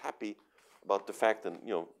feels happy about the fact that,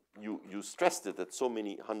 you stressed it, that so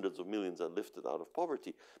many hundreds of millions are lifted out of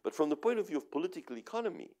poverty. But from the point of view of political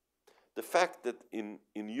economy, the fact that in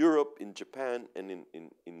Europe, in Japan, and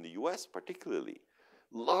in the US particularly,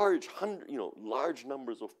 large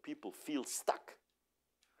numbers of people feel stuck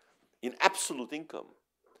in absolute income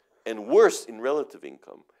and worse in relative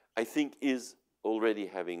income, I think is already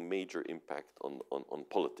having major impact on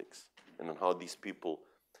politics and on how these people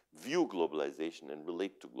view globalization and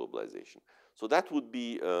relate to globalization. So that would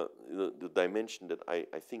be the dimension that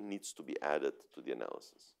I think needs to be added to the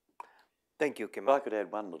analysis. Thank you, If Kemal. I could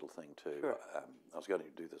add one little thing too. Sure. I was going to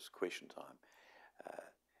do this question time.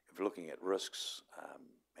 If we're looking at risks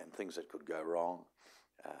and things that could go wrong,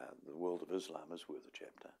 the world of Islam is worth a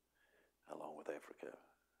chapter, along with Africa.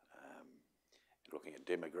 Looking at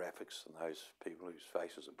demographics and those people whose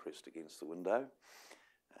faces are pressed against the window,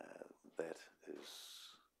 that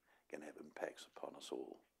is going to have impacts upon us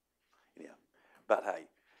all. But hey,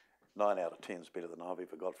 9 out of 10 is better than I've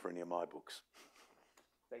ever got for any of my books.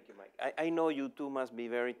 Thank you, Mike. I know you two must be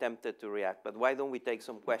very tempted to react, but why don't we take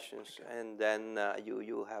some questions, and then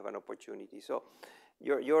you have an opportunity. So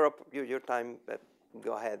your time, but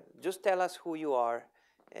go ahead. Just tell us who you are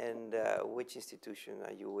and which institution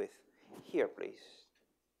are you with. Here, please.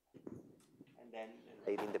 And then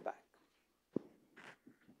the lady in the back.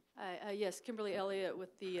 Yes, Kimberly Elliott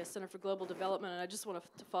with the Center for Global Development, and I just want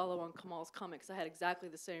to follow on Kamal's comment because I had exactly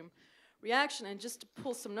the same reaction, and just to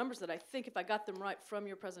pull some numbers that I think, if I got them right from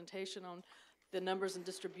your presentation on the numbers and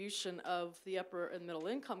distribution of the upper and middle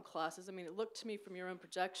income classes, I mean, it looked to me from your own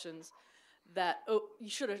projections that you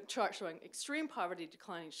should have chart showing extreme poverty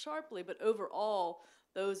declining sharply, but overall,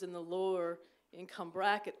 those in the lower income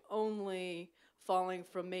bracket only falling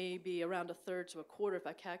from maybe around a third to a quarter, if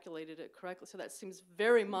I calculated it correctly. So that seems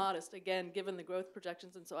very modest, again, given the growth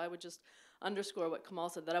projections. And so I would just underscore what Kamal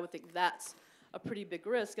said, that I would think that's a pretty big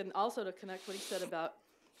risk. And also to connect what he said about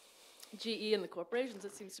GE and the corporations,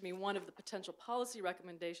 it seems to me one of the potential policy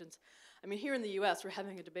recommendations. I mean, here in the US, we're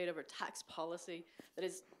having a debate over tax policy that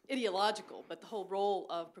is ideological, but the whole role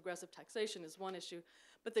of progressive taxation is one issue.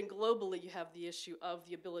 But then globally, you have the issue of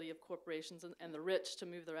the ability of corporations and the rich to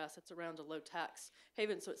move their assets around a low tax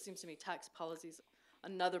haven. So it seems to me tax policy is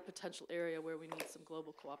another potential area where we need some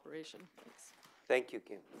global cooperation. Thanks. Thank you,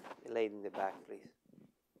 Kim. The lady in the back, please.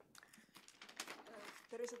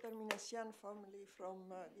 Teresa Terminacian, family from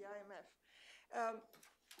the IMF.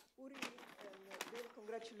 Uri and Bill,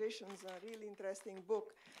 congratulations, a really interesting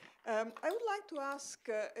book. I would like to ask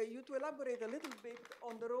you to elaborate a little bit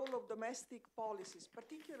on the role of domestic policies,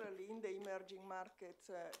 particularly in the emerging market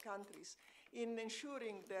countries, in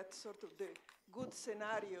ensuring that sort of the good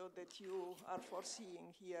scenario that you are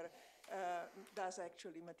foreseeing here does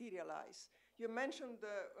actually materialize. You mentioned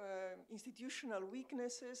institutional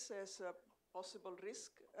weaknesses as a possible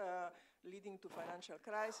risk leading to financial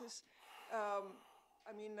crisis.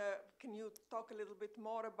 I mean, can you talk a little bit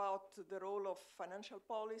more about the role of financial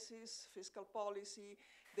policies, fiscal policy,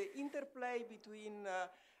 the interplay between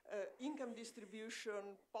income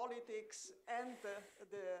distribution, politics, and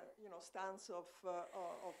the stance of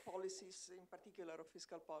policies, in particular of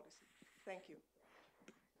fiscal policy? Thank you.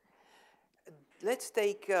 Let's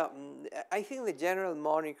take, I think the general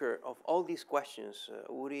moniker of all these questions,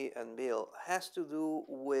 Uri and Bill, has to do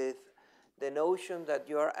with the notion that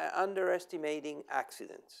you are underestimating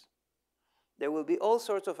accidents. There will be all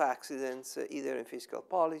sorts of accidents, either in fiscal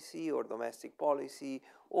policy or domestic policy,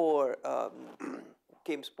 or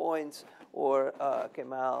Kim's points, or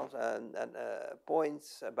Kemal's and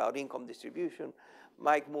points about income distribution,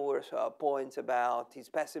 Mike Moore's points about his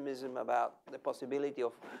pessimism about the possibility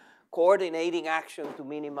of coordinating action to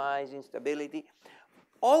minimize instability.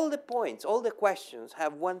 All the points, all the questions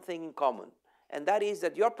have one thing in common, and that is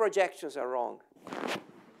that your projections are wrong.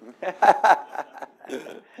 Because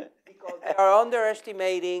they are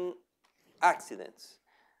underestimating accidents.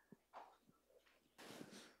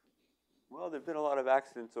 Well, there have been a lot of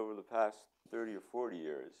accidents over the past 30 or 40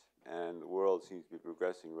 years, and the world seems to be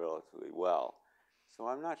progressing relatively well. So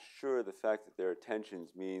I'm not sure the fact that there are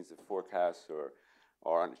tensions means that forecasts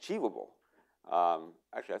are unachievable.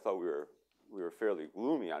 Actually, I thought we were fairly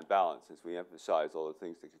gloomy on balance, since we emphasized all the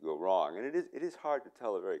things that could go wrong. And it is hard to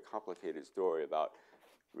tell a very complicated story about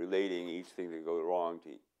relating each thing that goes wrong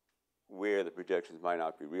to where the projections might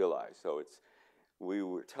not be realized. So we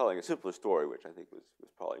were telling a simpler story, which I think was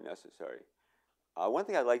probably necessary. One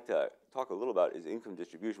thing I'd like to talk a little about is income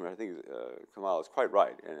distribution, which I think Kamal is quite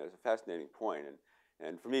right, and it's a fascinating point.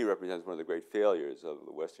 And for me, represents one of the great failures of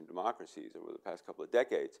the Western democracies over the past couple of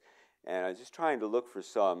decades. And I was just trying to look for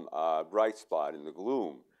some bright spot in the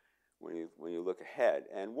gloom when you look ahead.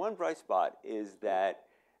 And one bright spot is that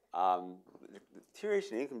the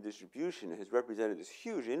deterioration in income distribution has represented this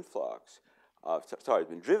huge influx of, it's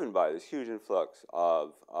been driven by this huge influx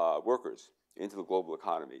of workers into the global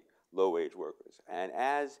economy, low-wage workers. And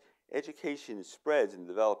as education spreads in the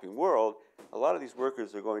developing world, a lot of these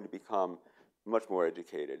workers are going to become much more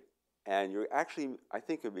educated. And you're actually, I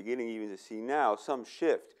think, are beginning even to see now some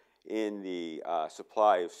shift in the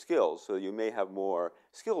supply of skills. So you may have more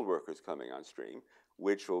skilled workers coming on stream,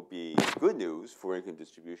 which will be good news for income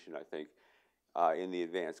distribution, I think, in the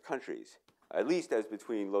advanced countries, at least as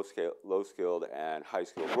between low-skilled and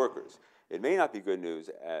high-skilled workers. It may not be good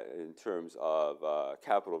news in terms of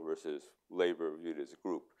capital versus labor viewed as a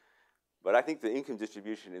group. But I think the income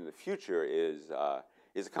distribution in the future is a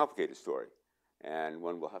complicated story, and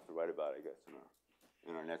one we'll have to write about, I guess,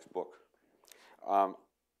 in our next book.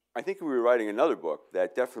 I think we were writing another book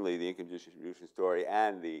that definitely the income distribution story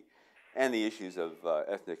and the issues of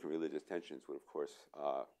ethnic and religious tensions would, of course,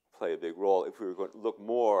 play a big role if we were going to look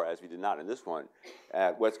more, as we did not in this one,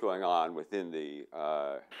 at what's going on within the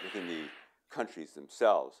countries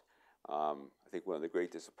themselves. I think one of the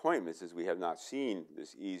great disappointments is we have not seen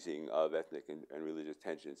this easing of ethnic and religious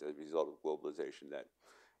tensions as a result of globalization that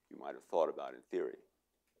you might have thought about in theory.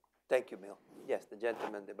 Thank you, Bill. Yes, the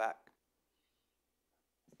gentleman in the back.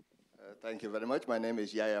 Thank you very much. My name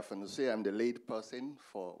is Yaya Fanusi. I'm the lead person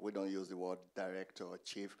for, we don't use the word director or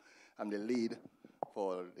chief. I'm the lead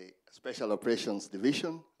for the Special Operations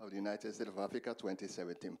Division of the United States of Africa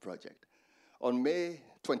 2017 project. On May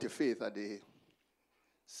 25th at the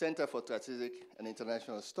Center for Strategic and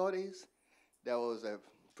International Studies, there was a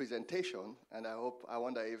presentation, and I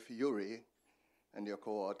wonder if Yuri and your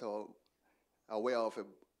co-author are aware of a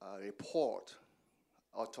report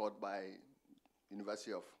authored by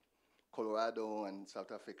University of Colorado and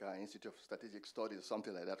South Africa Institute of Strategic Studies,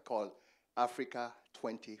 something like that, called Africa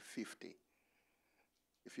 2050.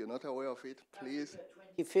 If you're not aware of it, please.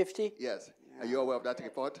 2050? Yes. Are you aware of that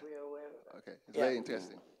report? We are aware. Okay, it's very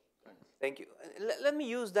interesting. Thank you. Let me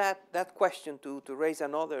use that question to raise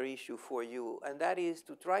another issue for you, and that is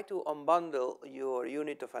to try to unbundle your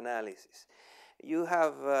unit of analysis. You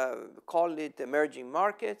have called it emerging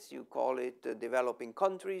markets, you call it developing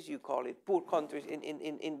countries, you call it poor countries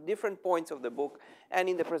in different points of the book and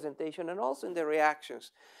in the presentation and also in the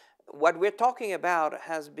reactions. What we're talking about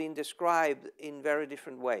has been described in very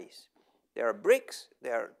different ways. There are BRICS,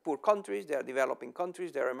 there are poor countries, there are developing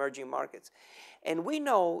countries, there are emerging markets. And we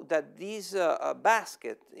know that this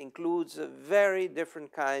basket includes very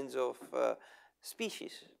different kinds of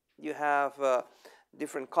species. You have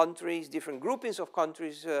different countries, different groupings of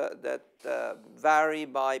countries that vary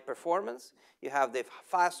by performance. You have the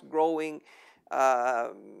fast-growing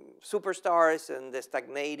superstars and the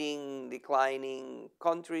stagnating, declining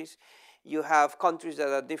countries. You have countries that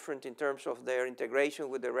are different in terms of their integration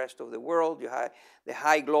with the rest of the world. You have the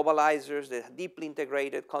high globalizers, the deeply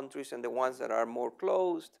integrated countries, and the ones that are more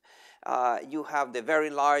closed. You have the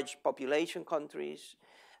very large population countries.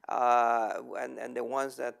 And the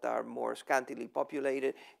ones that are more scantily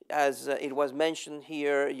populated. As it was mentioned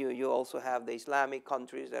here, you also have the Islamic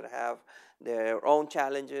countries that have their own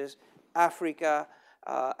challenges, Africa,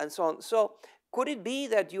 and so on. So could it be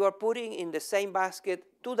that you are putting in the same basket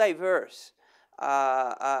too diverse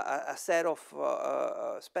a set of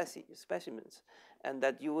specimens, and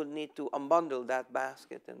that you will need to unbundle that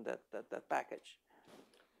basket and that package?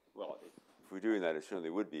 Well, if we're doing that, it certainly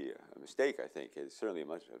would be a mistake, I think. It's certainly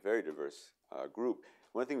a very diverse group.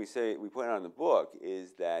 One thing we point out in the book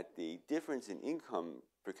is that the difference in income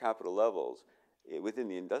per capita levels within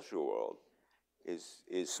the industrial world is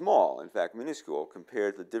small, in fact, minuscule,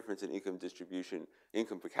 compared to the difference in income distribution,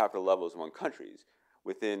 income per capita levels among countries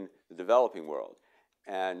within the developing world.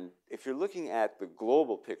 And if you're looking at the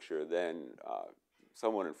global picture, then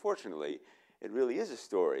somewhat unfortunately, it really is a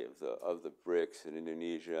story of the BRICS and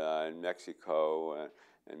Indonesia and Mexico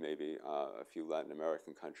and maybe a few Latin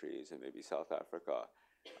American countries and maybe South Africa.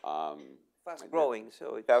 Fast-growing,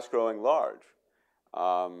 so it's... Fast-growing, large.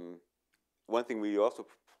 One thing we also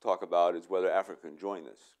talk about is whether Africa can join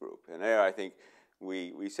this group. And there I think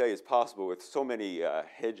we say it's possible with so many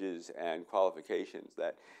hedges and qualifications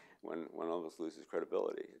that one almost loses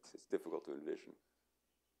credibility. It's difficult to envision.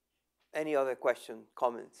 Any other question,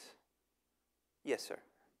 comments? Yes, sir.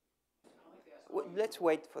 Let's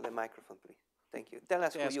wait for the microphone, please. Thank you. Tell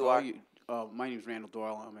us who you are. My name is Randall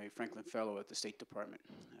Doyle. I'm a Franklin Fellow at the State Department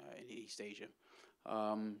in East Asia.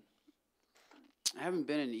 I haven't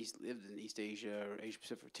lived in East Asia or Asia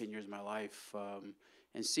Pacific for 10 years of my life,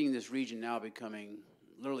 and seeing this region now becoming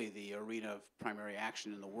literally the arena of primary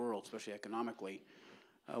action in the world, especially economically.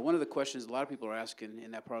 One of the questions a lot of people are asking in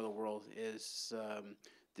that part of the world is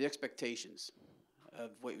the expectations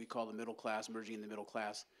of what we call the middle class, merging in the middle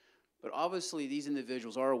class. But obviously these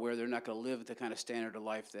individuals are aware they're not going to live the kind of standard of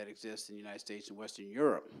life that exists in the United States and Western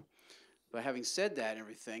Europe. But having said that and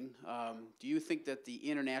everything, do you think that the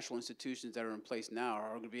international institutions that are in place now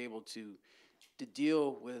are going to be able to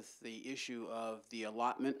deal with the issue of the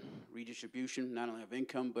allotment, redistribution, not only of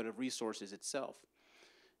income, but of resources itself?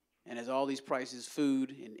 And as all these prices,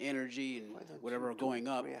 food and energy and whatever are going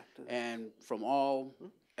up, and from all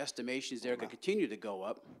estimations they're going to continue to go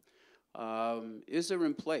up, is there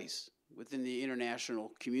in place within the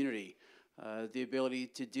international community the ability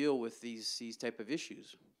to deal with these type of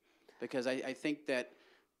issues? Because I think that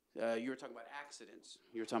you were talking about accidents.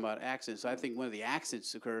 You were talking about accidents. I think one of the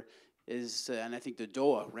accidents occur is, and I think the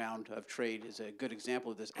Doha round of trade is a good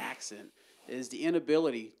example of this accident, is the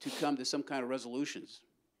inability to come to some kind of resolutions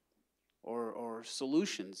or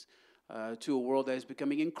solutions to a world that is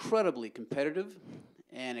becoming incredibly competitive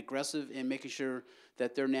and aggressive in making sure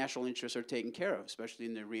that their national interests are taken care of, especially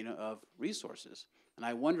in the arena of resources. And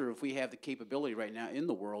I wonder if we have the capability right now in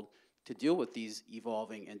the world to deal with these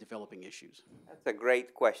evolving and developing issues. That's a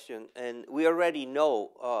great question, and we already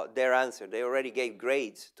know their answer. They already gave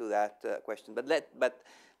grades to that question. But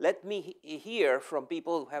let me hear from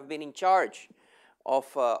people who have been in charge of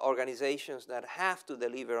organizations that have to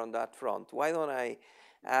deliver on that front. Why don't I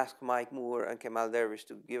ask Mike Moore and Kemal Dervish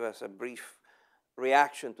to give us a brief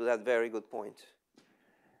reaction to that very good point?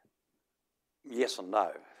 Yes and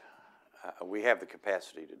no. We have the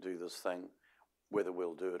capacity to do this thing. Whether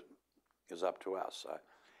we'll do it is up to us. So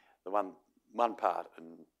the one part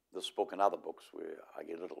in this book and other books where I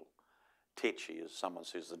get a little tetchy is someone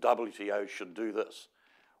says the WTO should do this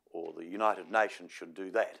or the United Nations should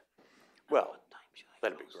do that. Well,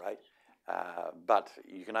 that'd be great. But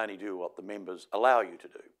you can only do what the members allow you to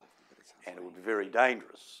do. And it would be very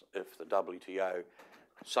dangerous if the WTO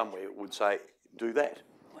somewhere would say, do that.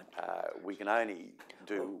 We can only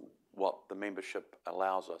do what the membership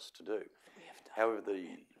allows us to do. However, the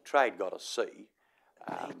trade got a C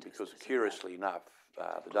because, curiously enough,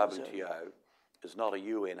 the WTO is not a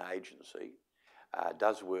UN agency,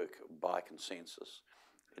 does work by consensus.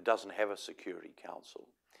 It doesn't have a Security Council.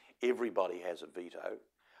 Everybody has a veto.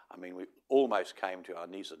 I mean, we almost came to our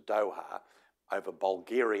knees at Doha over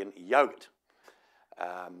Bulgarian yogurt,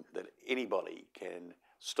 that anybody can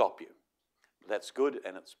stop you. That's good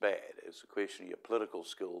and it's bad. It's a question of your political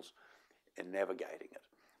skills in navigating it.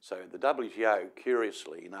 So the WTO,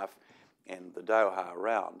 curiously enough, and the Doha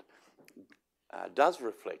round does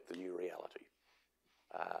reflect the new reality.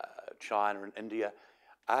 China and India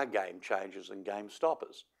are game changers and game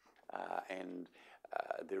stoppers. And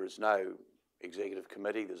there is no executive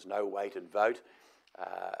committee, there's no weighted vote,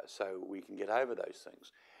 so we can get over those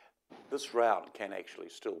things. This round can actually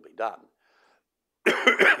still be done.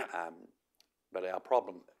 But our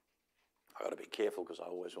problem, I've got to be careful because I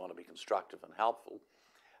always want to be constructive and helpful.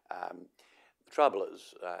 The trouble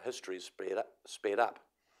is history is sped up.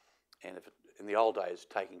 And if in the old days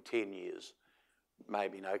taking 10 years may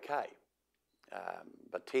have been okay.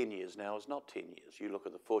 But 10 years now is not 10 years. You look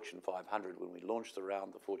at the Fortune 500 when we launched the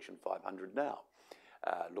round, the Fortune 500 now.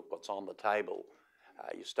 Look what's on the table.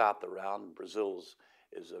 You start the round, Brazil's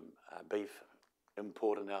is a beef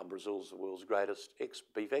importer now. Brazil's the world's greatest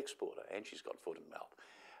beef exporter, and she's got foot and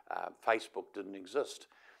mouth. Facebook didn't exist.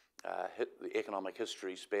 The economic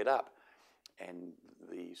history sped up, and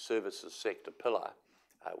the services sector pillar,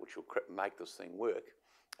 which will make this thing work,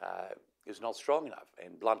 is not strong enough.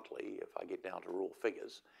 And bluntly, if I get down to raw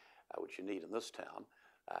figures, which you need in this town,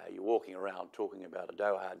 you're walking around talking about a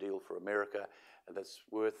Doha deal for America that's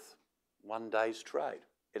worth one day's trade.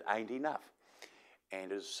 It ain't enough.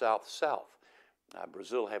 And it's south-south.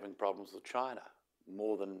 Brazil having problems with China,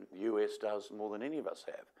 more than the US does, more than any of us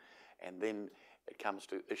have. And then it comes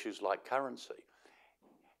to issues like currency.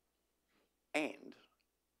 And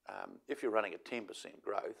if you're running at 10%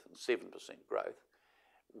 growth and 7% growth,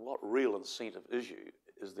 what real incentive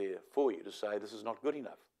is there for you to say this is not good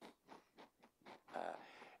enough?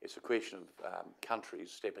 It's a question of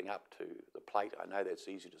countries stepping up to the plate. I know that's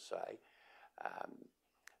easy to say,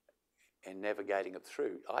 and navigating it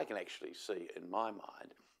through. I can actually see in my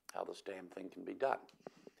mind how this damn thing can be done.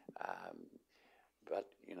 But,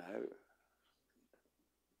 you know,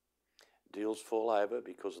 deals fall over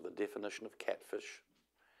because of the definition of catfish,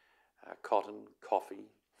 cotton,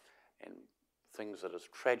 coffee, and things that are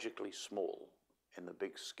tragically small in the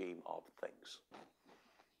big scheme of things.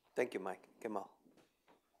 Thank you, Mike. Kemal.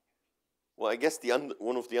 Well, I guess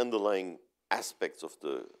one of the underlying aspects of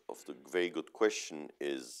the very good question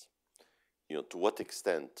is, you know, to what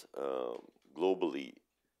extent globally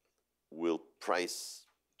will price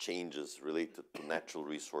changes related to natural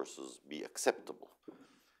resources be acceptable?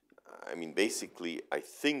 I mean, basically, I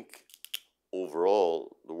think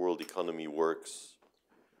overall the world economy works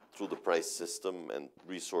through the price system, and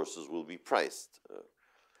resources will be priced.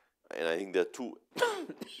 And I think there are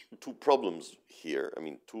two problems here. I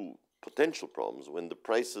mean, two potential problems. When the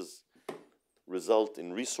prices result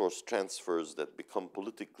in resource transfers that become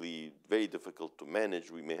politically very difficult to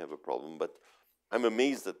manage, we may have a problem. But I'm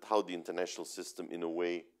amazed at how the international system, in a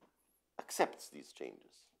way, accepts these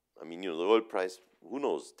changes. I mean, you know, the oil price, who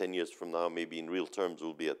knows, 10 years from now, maybe in real terms,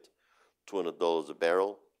 will be at $200 a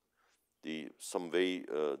barrel. Some very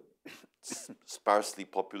sparsely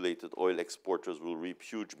populated oil exporters will reap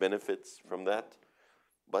huge benefits from that.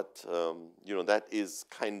 But, you know, that is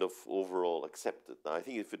kind of overall accepted. Now, I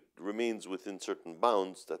think if it remains within certain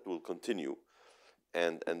bounds, that will continue.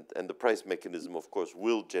 And the price mechanism, of course,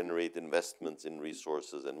 will generate investments in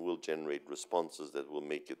resources and will generate responses that will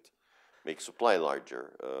make supply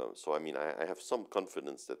larger. So, I mean, I have some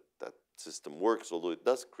confidence that that system works, although it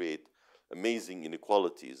does create amazing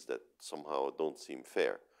inequalities that somehow don't seem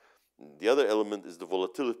fair. The other element is the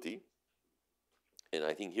volatility. And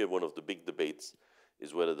I think here one of the big debates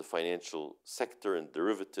is whether the financial sector and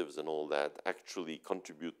derivatives and all that actually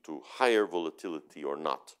contribute to higher volatility or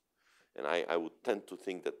not. And I would tend to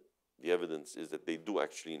think that the evidence is that they do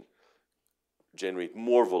actually generate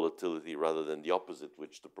more volatility rather than the opposite,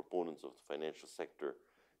 which the proponents of the financial sector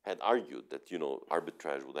had argued, that, you know,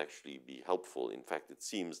 arbitrage would actually be helpful. In fact, it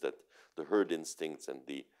seems that the herd instincts and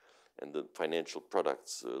the financial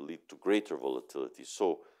products lead to greater volatility.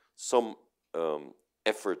 So some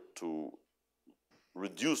effort to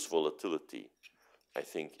reduce volatility, I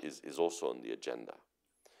think, is also on the agenda.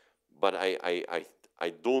 But I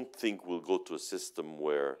don't think we'll go to a system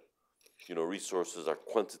where, you know, resources are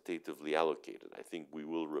quantitatively allocated. I think we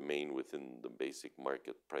will remain within the basic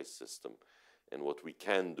market price system. And what we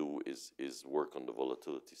can do is work on the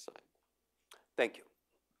volatility side. Thank you.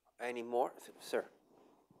 Any more? Sir.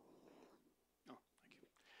 Oh, thank you.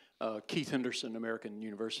 Keith Henderson, American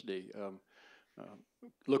University.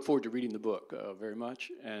 Look forward to reading the book very much.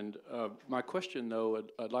 And my question, though,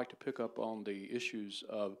 I'd like to pick up on the issues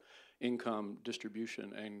of income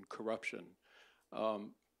distribution and corruption.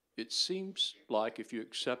 It seems like, if you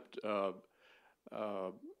accept Mr.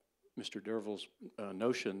 Derville's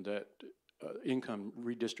notion that income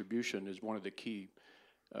redistribution is one of the key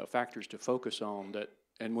factors to focus on, that,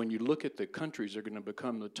 and when you look at the countries that are going to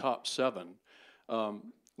become the top 7,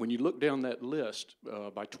 when you look down that list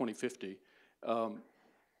by 2050,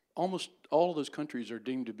 almost all of those countries are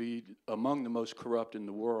deemed to be among the most corrupt in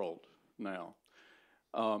the world now.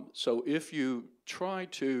 So if you try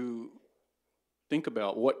to think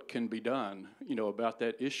about what can be done, you know, about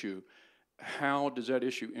that issue, how does that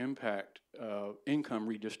issue impact income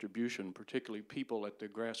redistribution, particularly people at the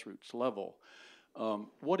grassroots level?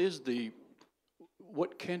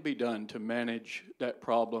 What can be done to manage that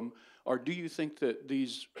problem? Or do you think that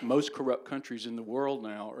these most corrupt countries in the world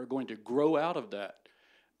now are going to grow out of that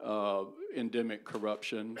endemic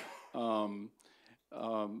corruption?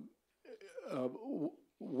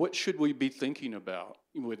 What should we be thinking about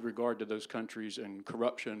with regard to those countries and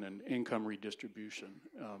corruption and income redistribution,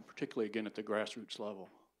 particularly, again, at the grassroots level?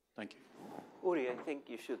 Thank you. Uri, I think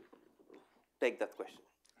you should take that question.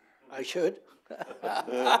 I should?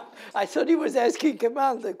 I thought he was asking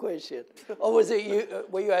Kemal the question. Or was it you?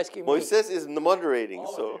 Were you asking me? Moises is moderating,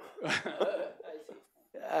 so.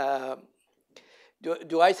 I see.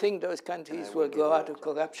 Do I think those countries will go out of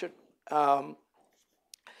corruption? I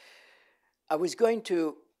was going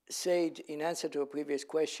to say, in answer to a previous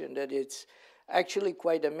question, that it's actually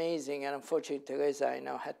quite amazing, and unfortunately, Teresa, I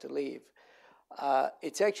now had to leave.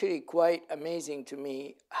 It's actually quite amazing to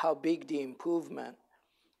me how big the improvement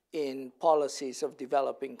in policies of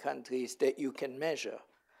developing countries that you can measure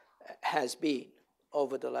has been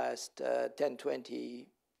over the last 10, 20,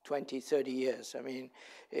 30 years. I mean,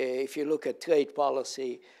 if you look at trade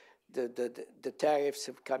policy, the tariffs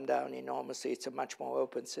have come down enormously. It's a much more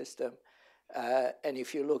open system. And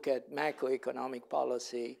if you look at macroeconomic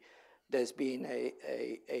policy, there's been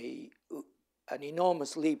an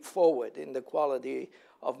enormous leap forward in the quality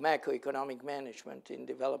of macroeconomic management in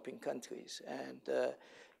developing countries. And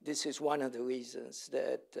this is one of the reasons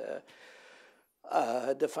that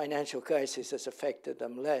the financial crisis has affected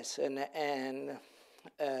them less. And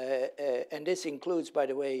this includes, by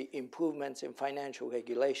the way, improvements in financial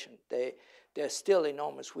regulation. There are still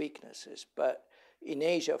enormous weaknesses, but in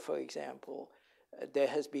Asia, for example, there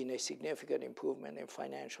has been a significant improvement in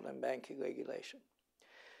financial and banking regulation.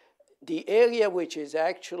 The area which is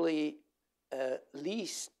actually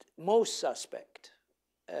most suspect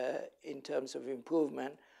in terms of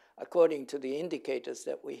improvement, according to the indicators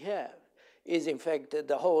that we have, is in fact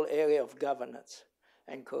the whole area of governance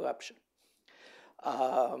and corruption.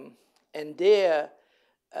 And there,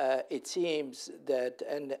 it seems that,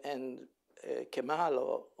 and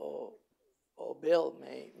Kemal or Bill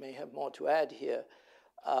may have more to add here,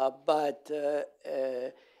 but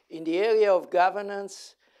in the area of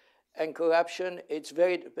governance and corruption, it's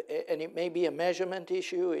very, and it may be a measurement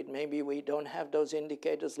issue, it may be we don't have those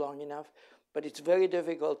indicators long enough, but it's very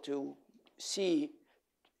difficult to see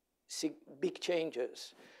big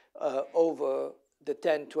changes over the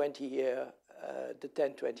 10-20 year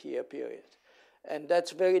period. And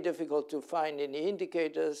that's very difficult to find in the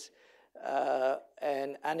indicators,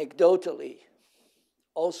 and anecdotally,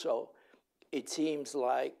 also, it seems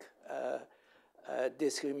like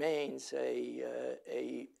this remains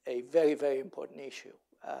a very, very important issue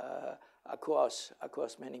across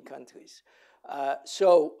many countries.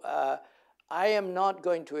 So I am not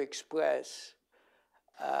going to express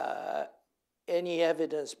any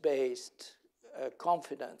evidence-based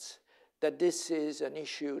confidence that this is an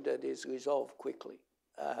issue that is resolved quickly.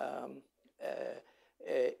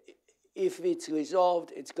 if it's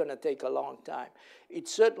resolved, it's going to take a long time.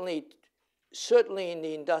 It's certainly in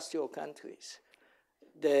the industrial countries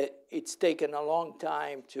that it's taken a long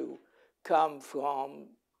time to come from,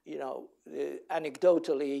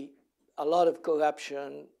 anecdotally, a lot of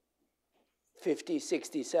corruption 50,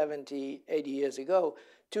 60, 70, 80 years ago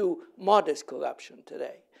to modest corruption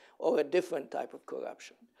today, or a different type of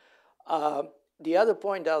corruption. The other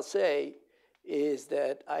point I'll say is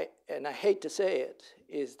that, and I hate to say it,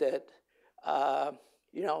 is that,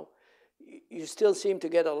 you still seem to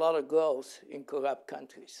get a lot of growth in corrupt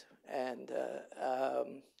countries. And,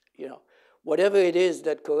 whatever it is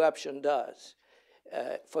that corruption does,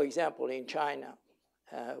 for example, in China,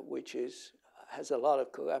 which has a lot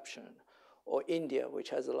of corruption, or India, which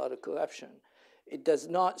has a lot of corruption, it does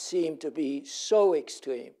not seem to be so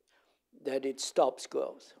extreme that it stops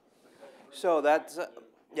growth. So that's,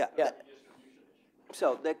 yeah.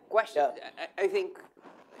 So the question, Yeah.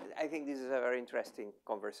 I think this is a very interesting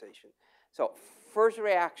conversation. So first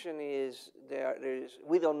reaction is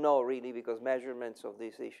we don't know really, because measurements of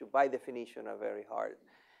this issue by definition are very hard.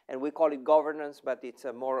 And we call it governance, but it's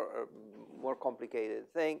a more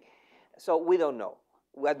complicated thing. So we don't know.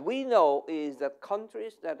 What we know is that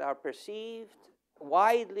countries that are perceived,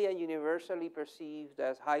 widely and universally perceived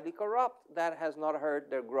as highly corrupt, that has not hurt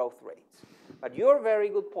their growth rates. But your very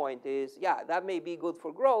good point is, yeah, that may be good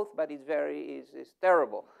for growth, but it's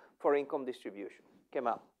terrible for income distribution.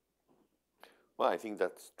 Kemal. Well, I think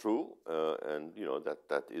that's true, and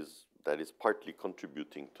that is partly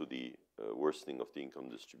contributing to the worsening of the income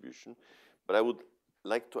distribution. But I would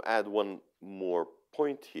like to add one more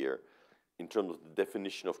point here in terms of the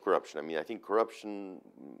definition of corruption. I mean, I think corruption,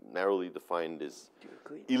 narrowly defined, is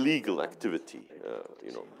illegal activity,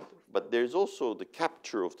 But there's also the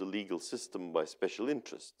capture of the legal system by special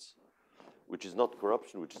interests, which is not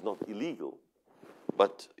corruption, which is not illegal.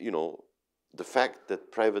 But, the fact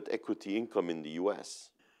that private equity income in the US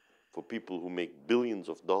for people who make billions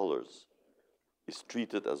of dollars is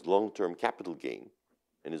treated as long-term capital gain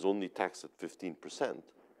and is only taxed at 15%,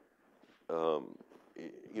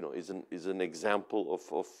 is an example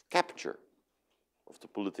of capture of the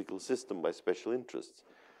political system by special interests.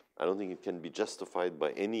 I don't think it can be justified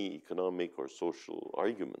by any economic or social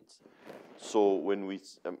arguments. So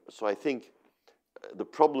so I think the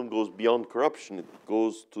problem goes beyond corruption. It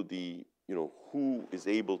goes to the who is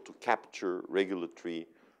able to capture regulatory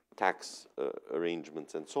tax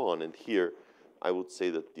arrangements and so on. And here, I would say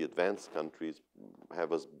that the advanced countries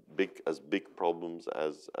have as big problems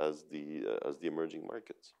as the emerging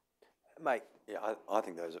markets. Mike. Yeah, I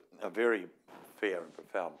think those are very fair and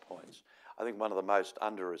profound points. I think one of the most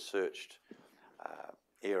under-researched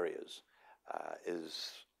areas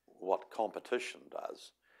is what competition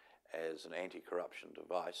does as an anti-corruption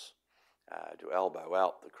device to elbow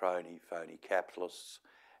out the crony, phony capitalists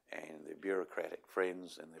and their bureaucratic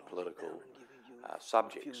friends and their political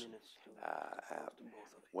subjects.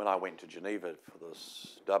 When I went to Geneva for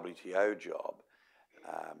this WTO job,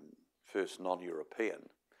 first non-European,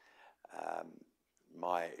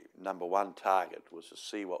 my number one target was to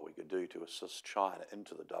see what we could do to assist China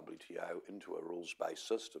into the WTO, into a rules-based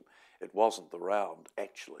system. It wasn't the round,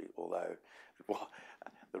 actually, although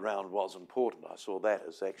the round was important. I saw that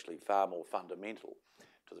as actually far more fundamental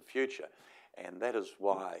to the future. And that is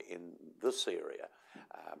why in this area,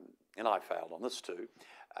 and I failed on this too,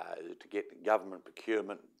 to get government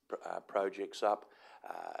procurement projects up,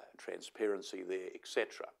 transparency there,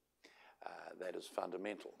 etc. That is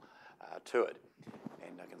fundamental to it.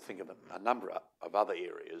 And I can think of a number of other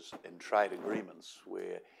areas in trade agreements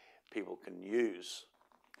where people can use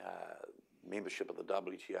membership of the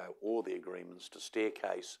WTO or the agreements to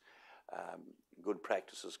staircase good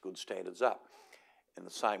practices, good standards up. In the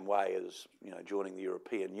same way as joining the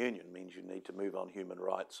European Union means you need to move on human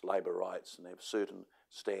rights, labour rights, and have certain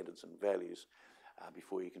standards and values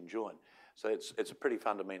before you can join. So it's a pretty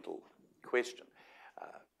fundamental question.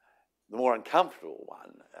 The more uncomfortable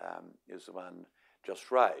one is the one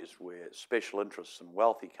just raised, where special interests in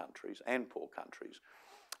wealthy countries and poor countries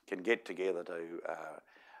can get together to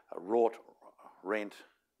rent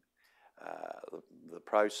the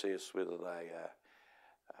process, whether they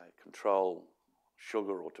control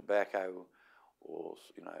sugar or tobacco or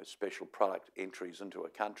special product entries into a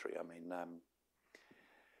country. I mean,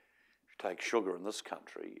 if you take sugar in this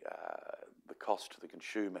country, the cost to the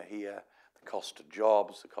consumer here, the cost to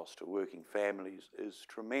jobs, the cost to working families is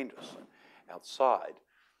tremendous. Outside,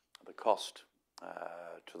 the cost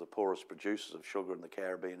to the poorest producers of sugar in the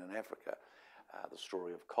Caribbean and Africa, the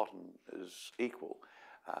story of cotton is equal.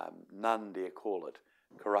 None dare call it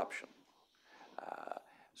corruption.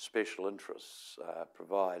 special interests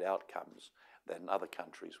provide outcomes that in other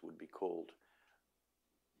countries would be called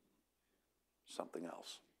something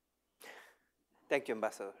else. Thank you,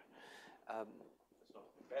 Ambassador.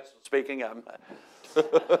 Speaking.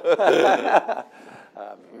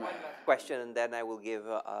 Question, and then I will give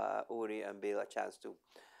Uri and Bill a chance to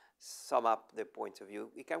sum up their points of view.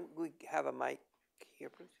 We have a mic here,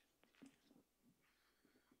 please?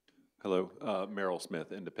 Hello, Merrill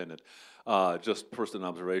Smith, Independent. Just first an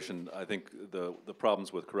observation, I think the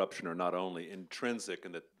problems with corruption are not only intrinsic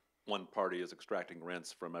in that one party is extracting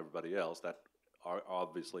rents from everybody else, that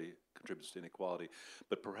obviously contributes to inequality,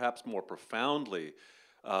 but perhaps more profoundly,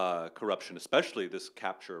 corruption, especially this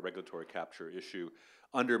regulatory capture issue,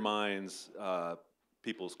 undermines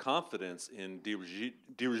people's confidence in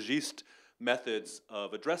dirigiste methods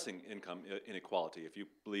of addressing income inequality. If you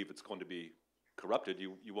believe it's going to be corrupted,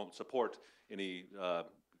 you won't support any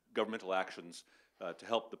governmental actions to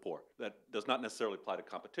help the poor. That does not necessarily apply to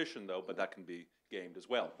competition, though, but that can be gamed as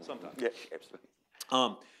well sometimes. Yeah, absolutely.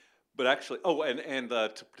 But actually,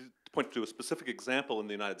 to point to a specific example in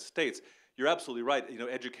the United States, you're absolutely right. You know,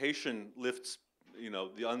 education lifts,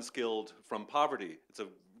 the unskilled from poverty. It's a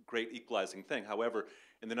great equalizing thing. However,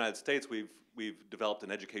 in the United States, we've developed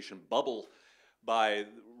an education bubble by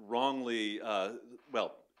wrongly,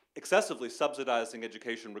 excessively subsidizing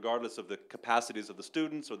education regardless of the capacities of the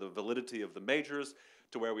students or the validity of the majors,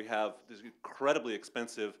 to where we have this incredibly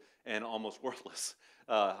expensive and almost worthless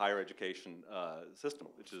higher education system,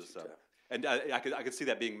 which is, and I could see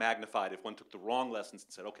that being magnified if one took the wrong lessons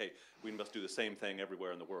and said, okay, we must do the same thing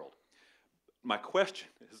everywhere in the world. My question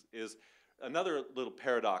is another little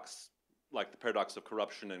paradox, like the paradox of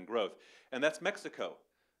corruption and growth, and that's Mexico.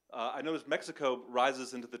 I noticed Mexico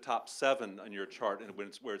rises into the top 7 on your chart, and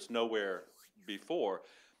where it's nowhere before.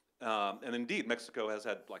 And indeed, Mexico has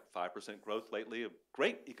had like 5% growth lately,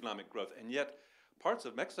 great economic growth, and yet parts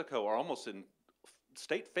of Mexico are almost in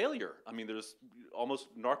state failure. I mean, there's almost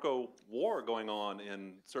narco war going on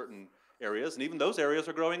in certain areas, and even those areas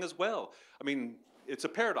are growing as well. I mean, it's a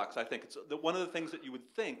paradox, I think. It's one of the things that you would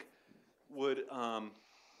think would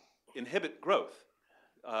inhibit growth,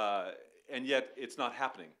 and yet it's not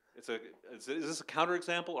happening. Is this a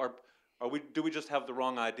counterexample, or do we just have the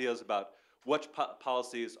wrong ideas about which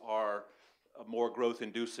policies are more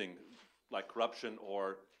growth-inducing, like corruption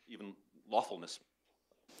or even lawfulness?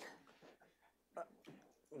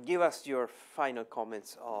 Give us your final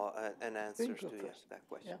comments and answers to that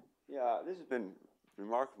question. Yeah, this has been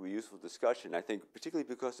remarkably useful discussion, I think, particularly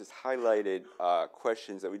because it's highlighted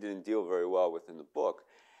questions that we didn't deal very well with in the book.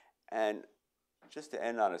 And just to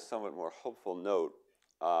end on a somewhat more hopeful note,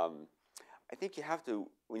 I think you have to,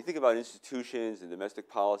 when you think about institutions and domestic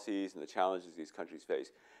policies and the challenges these countries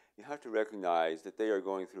face, you have to recognize that they are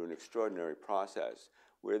going through an extraordinary process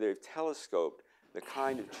where they've telescoped the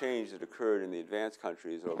kind of change that occurred in the advanced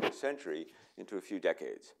countries over a century into a few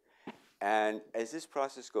decades. And as this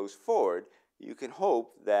process goes forward, you can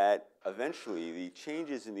hope that eventually the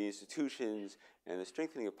changes in the institutions and the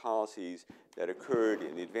strengthening of policies that occurred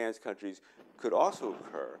in the advanced countries could also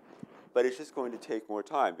occur. But it's just going to take more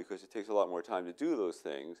time, because it takes a lot more time to do those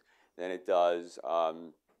things than it does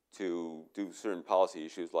to do certain policy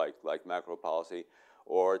issues like macro policy,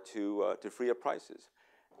 or to free up prices.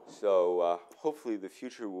 So hopefully the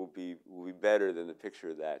future will be better than the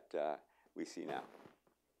picture that we see now.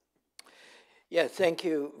 Yeah, thank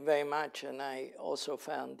you very much, and I also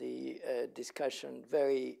found the discussion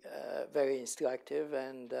very, very instructive,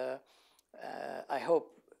 and I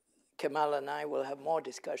hope Kemal and I will have more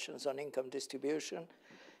discussions on income distribution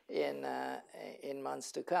in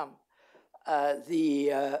months to come.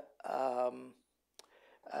 The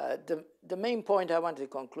main point I wanted to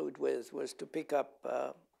conclude with was to pick up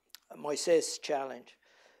Moises' challenge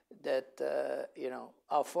that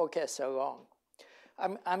our forecasts are wrong.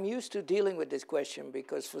 I'm used to dealing with this question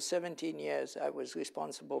because for 17 years I was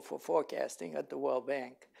responsible for forecasting at the World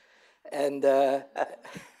Bank, and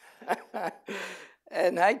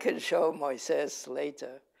and I can show Moises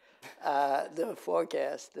later the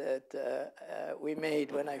forecast that we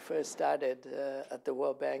made when I first started at the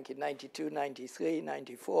World Bank in 92, 93,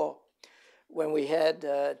 94, when we had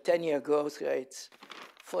 10-year growth rates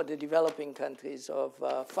for the developing countries of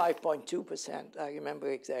 5.2%, I remember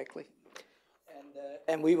exactly.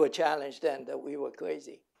 And we were challenged then that we were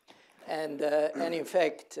crazy. And in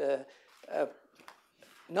fact,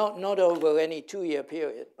 not over any 2-year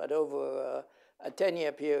period, but over a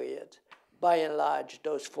 10-year period, by and large,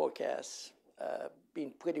 those forecasts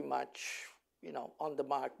been pretty much, on the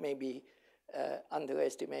mark, maybe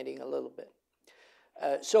underestimating a little bit.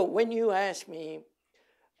 So when you ask me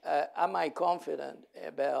am I confident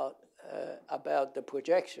about the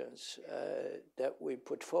projections that we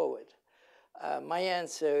put forward? My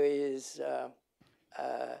answer is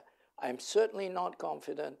I'm certainly not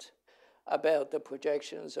confident about the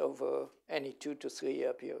projections over any 2 to 3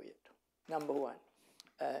 year period, number one.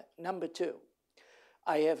 Number two,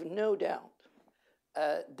 I have no doubt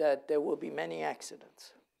that there will be many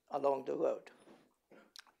accidents along the road,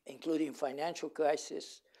 including financial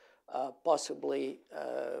crisis, possibly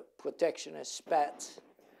protectionist spats,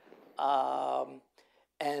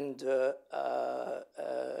 and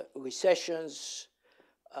recessions,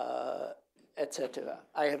 etc.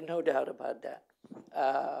 I have no doubt about that,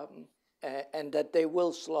 and that they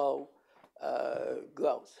will slow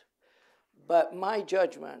growth. But my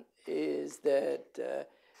judgment is that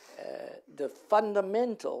the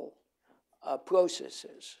fundamental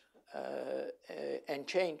processes and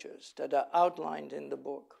changes that are outlined in the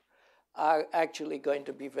book are actually going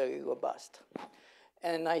to be very robust.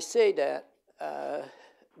 And I say that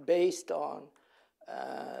based on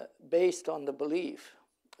the belief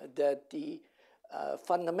that the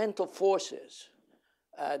fundamental forces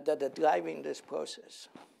that are driving this process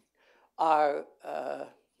are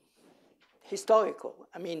historical.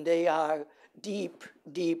 I mean, they are deep,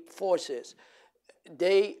 deep forces.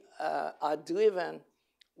 They are driven,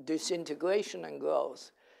 disintegration and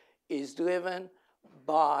growth is driven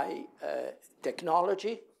by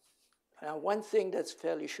technology. Now, one thing that's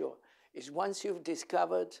fairly sure is once you've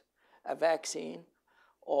discovered a vaccine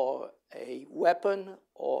or a weapon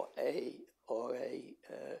or a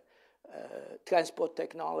transport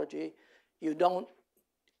technology, you don't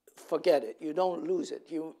forget it. You don't lose it.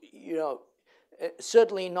 You know,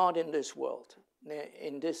 certainly not in this world,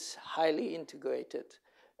 in this highly integrated,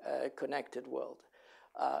 connected world.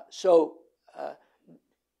 So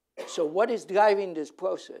what is driving this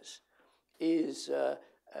process is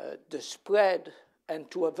the spread, and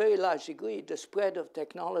to a very large degree, the spread of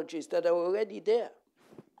technologies that are already there,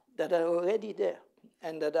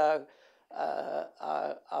 and that are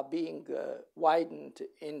being widened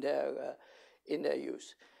in their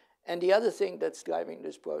use. And the other thing that's driving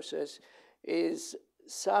this process is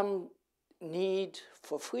some need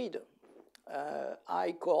for freedom.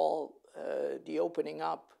 I call the opening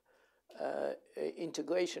up,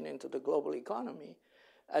 integration into the global economy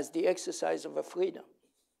as the exercise of a freedom.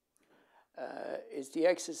 It's the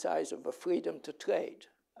exercise of a freedom to trade,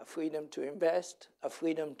 a freedom to invest, a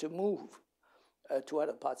freedom to move to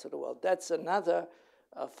other parts of the world. That's another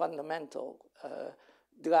fundamental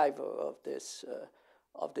driver of this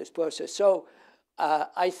process. So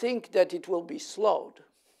I think that it will be slowed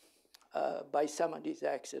by some of these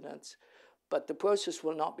accidents, but the process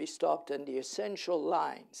will not be stopped, and the essential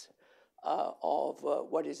lines of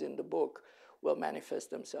what is in the book will manifest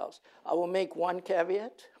themselves. I will make one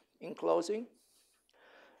caveat in closing.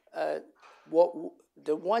 The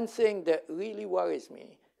one thing that really worries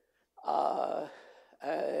me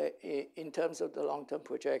in terms of the long-term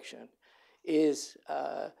projection is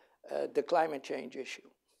the climate change issue.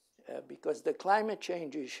 Because the climate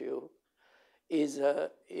change issue is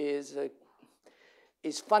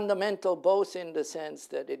fundamental, both in the sense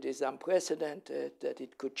that it is unprecedented, that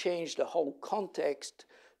it could change the whole context,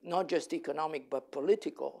 not just economic but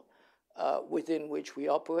political, within which we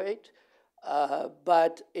operate.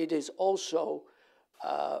 But it is also,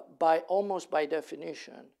 almost by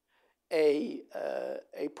definition, a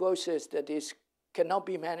process that cannot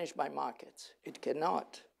be managed by markets. It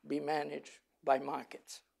cannot be managed by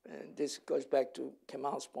markets. And this goes back to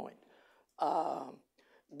Kemal's point.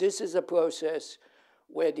 This is a process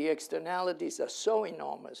where the externalities are so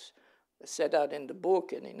enormous, set out in the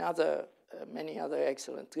book and in many other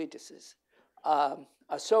excellent treatises, are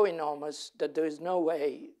so enormous that there is no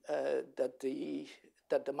way that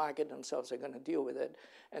the market themselves are going to deal with it.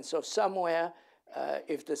 And so somewhere,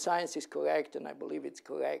 if the science is correct, and I believe it's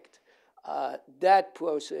correct, that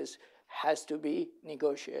process has to be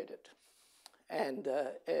negotiated. And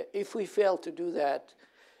if we fail to do that,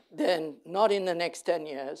 then not in the next 10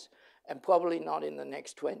 years, and probably not in the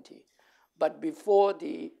next 20, but before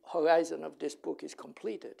the horizon of this book is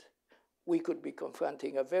completed, we could be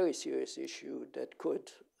confronting a very serious issue that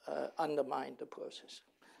could undermine the process.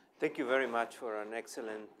 Thank you very much for an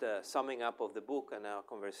excellent summing up of the book and our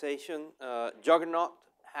conversation. Juggernaut,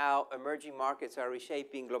 How Emerging Markets Are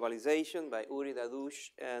Reshaping Globalization by Uri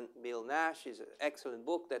Dadush and Bill Nash is an excellent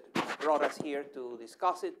book that brought us here to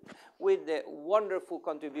discuss it with the wonderful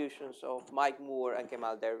contributions of Mike Moore and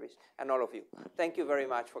Kemal Dervish and all of you. Thank you very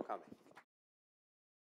much for coming.